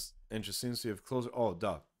 Well, that's interesting. So you have closure. Oh,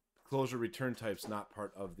 duh. Closure return type's not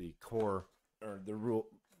part of the core or the rule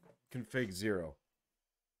config 0.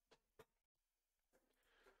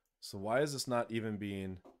 So why is this not even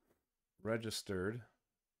being registered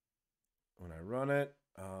when I run it?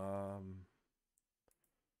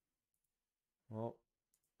 Well,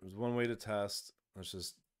 there's one way to test. Let's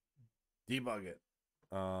just debug it.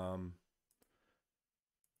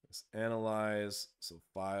 Let's analyze. So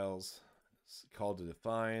files, it's called to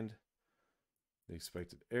defined. The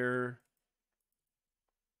expected error.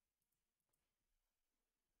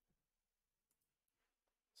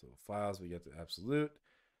 So files, we get the absolute.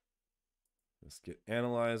 Let's get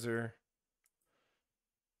analyzer.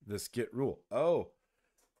 This get rule. Oh.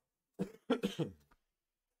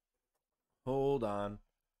 Hold on.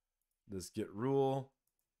 This get rule.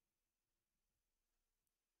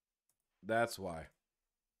 That's why.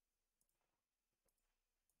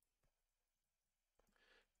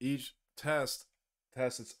 Each test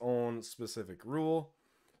tests its own specific rule,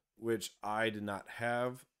 which I did not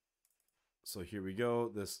have. So here we go.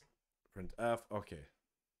 This printf. Okay.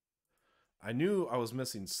 I knew I was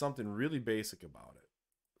missing something really basic about it.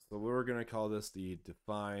 So we're going to call this the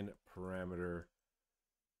define parameter.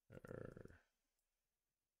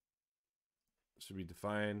 Should be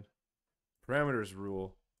define parameters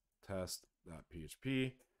rule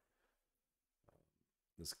test.php.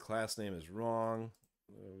 This class name is wrong.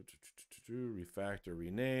 Refactor,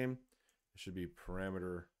 rename. It should be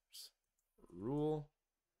parameters rule.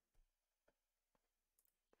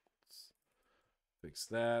 Let's fix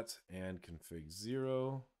that and config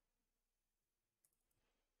 0.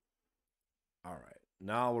 All right,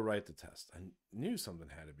 now we'll write the test. I knew something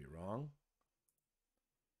had to be wrong.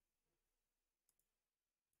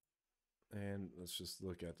 And let's just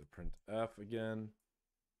look at the printf again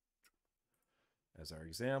as our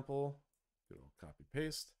example. Good old copy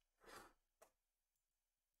paste.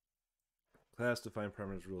 Class define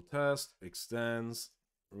parameters rule test extends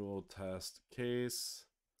rule test case.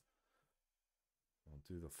 I'll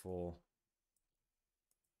do the full.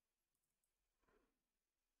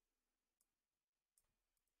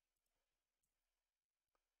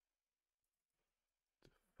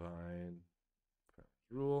 Define parameters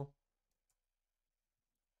rule.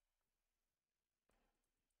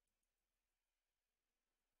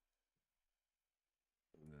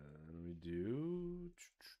 And then we do.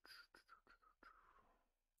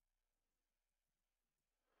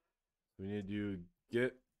 We need to do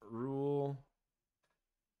get rule.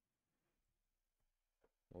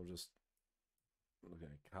 We'll just look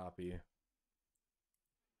at copy.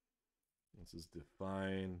 This is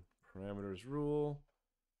define parameters rule.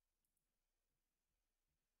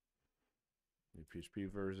 New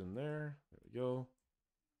PHP version there. There we go.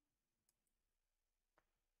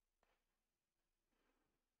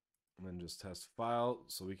 And then just test file.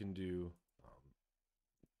 So we can do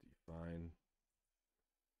define.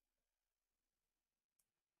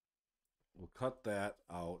 We'll cut that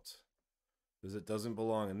out because it doesn't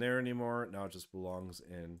belong in there anymore. Now it just belongs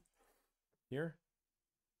in here.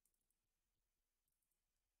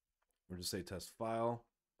 We'll just say test file.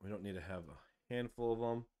 We don't need to have a handful of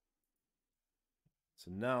them. So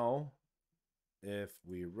now if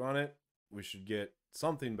we run it, we should get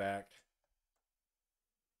something back.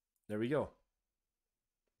 There we go.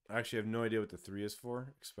 I actually have no idea what the 3 is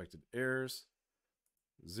for. Expected errors.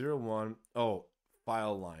 0, 1. Oh,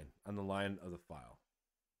 file line. On the line of the file.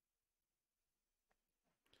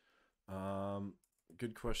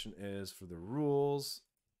 Good question is for the rules,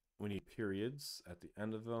 we need periods at the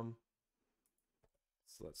end of them.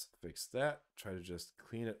 So let's fix that. Try to just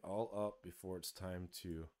clean it all up before it's time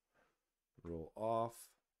to roll off.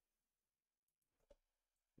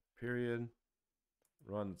 Period.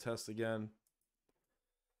 Run the test again.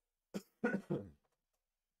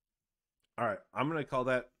 All right, I'm going to call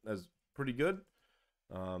that as pretty good.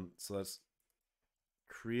 So let's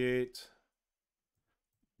create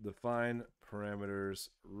define parameters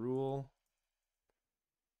rule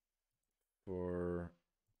for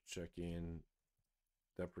checking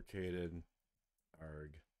deprecated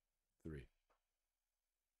arg3.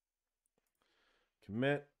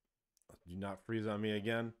 Commit. Do not freeze on me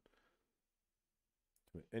again.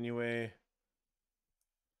 Commit anyway.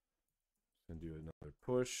 Gonna do another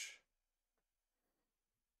push.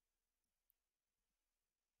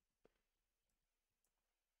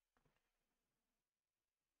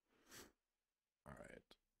 All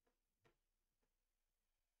right.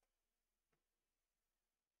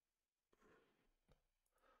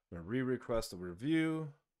 I'm gonna re-request a review.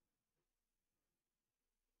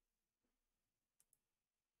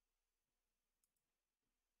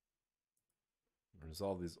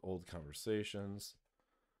 Resolve these old conversations.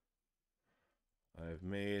 I've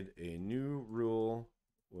made a new rule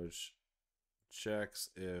which checks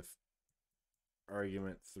if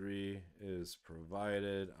argument 3 is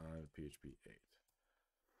provided on PHP 8.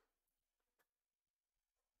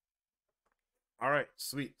 All right,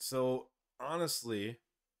 sweet. So honestly,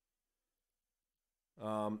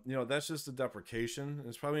 that's just a deprecation.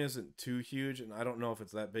 This probably isn't too huge, and I don't know if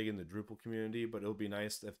it's that big in the Drupal community, but it'll be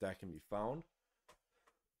nice if that can be found.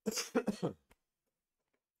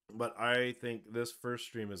 But I think this first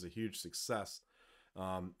stream is a huge success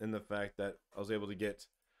in the fact that I was able to get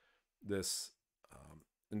this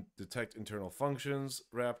detect internal functions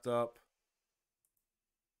wrapped up,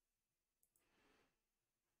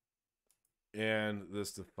 and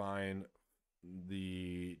this define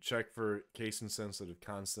the check for case insensitive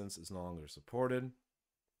constants is no longer supported.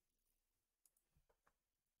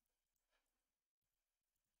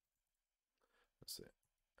 Let's see.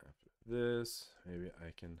 After this, maybe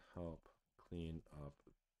I can help clean up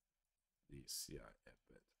the CI a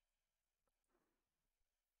bit.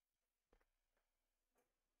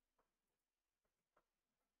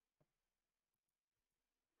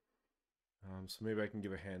 So maybe I can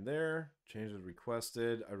give a hand there. Change was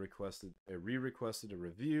requested. I re-requested a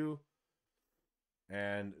review.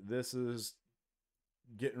 And this is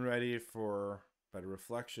getting ready for better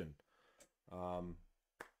reflection. All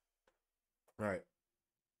right.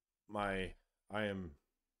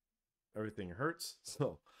 Everything hurts.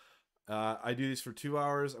 So I do these for 2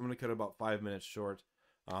 hours. I'm going to cut about 5 minutes short.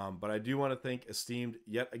 But I do want to thank Esteemed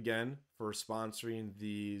yet again for sponsoring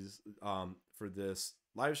these for this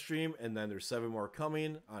live stream, and then there's 7 more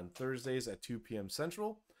coming on Thursdays at 2 p.m.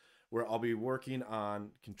 Central, where I'll be working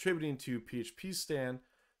on contributing to PHPStan,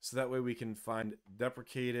 so that way we can find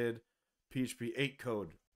deprecated PHP 8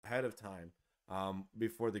 code ahead of time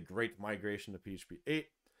before the great migration to PHP 8.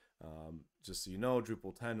 Just so you know,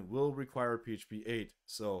 Drupal 10 will require PHP 8,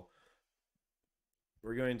 so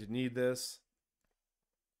we're going to need this.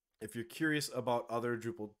 If you're curious about other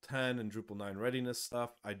Drupal 10 and Drupal 9 readiness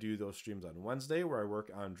stuff, I do those streams on Wednesday where I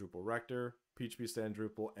work on Drupal Rector, PHPStan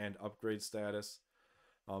Drupal, and upgrade status.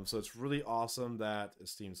 So it's really awesome that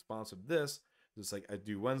Esteem sponsored this. It's like I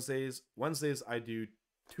do Wednesdays. Wednesdays I do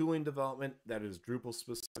tooling development that is Drupal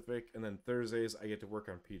specific, and then Thursdays I get to work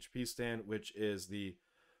on PHPStan, which is the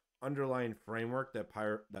underlying framework that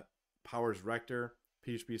powers Rector,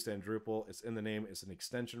 PHPStan Drupal. It's in the name. It's an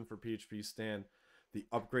extension for PHPStan. The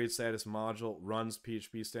upgrade status module runs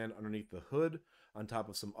PHPStan underneath the hood on top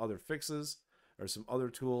of some other fixes or some other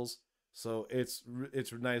tools. So it's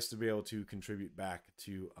nice to be able to contribute back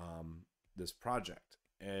to this project,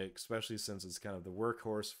 especially since it's kind of the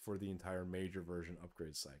workhorse for the entire major version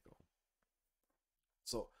upgrade cycle.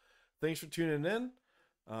 So thanks for tuning in.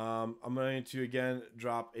 I'm going to again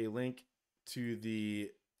drop a link to the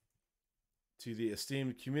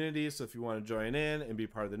Esteemed community. So if you want to join in and be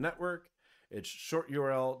part of the network, it's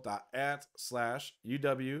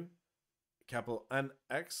shorturl.at/UW capital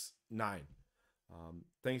NX9.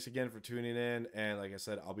 Thanks again for tuning in. And like I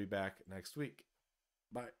said, I'll be back next week.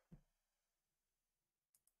 Bye.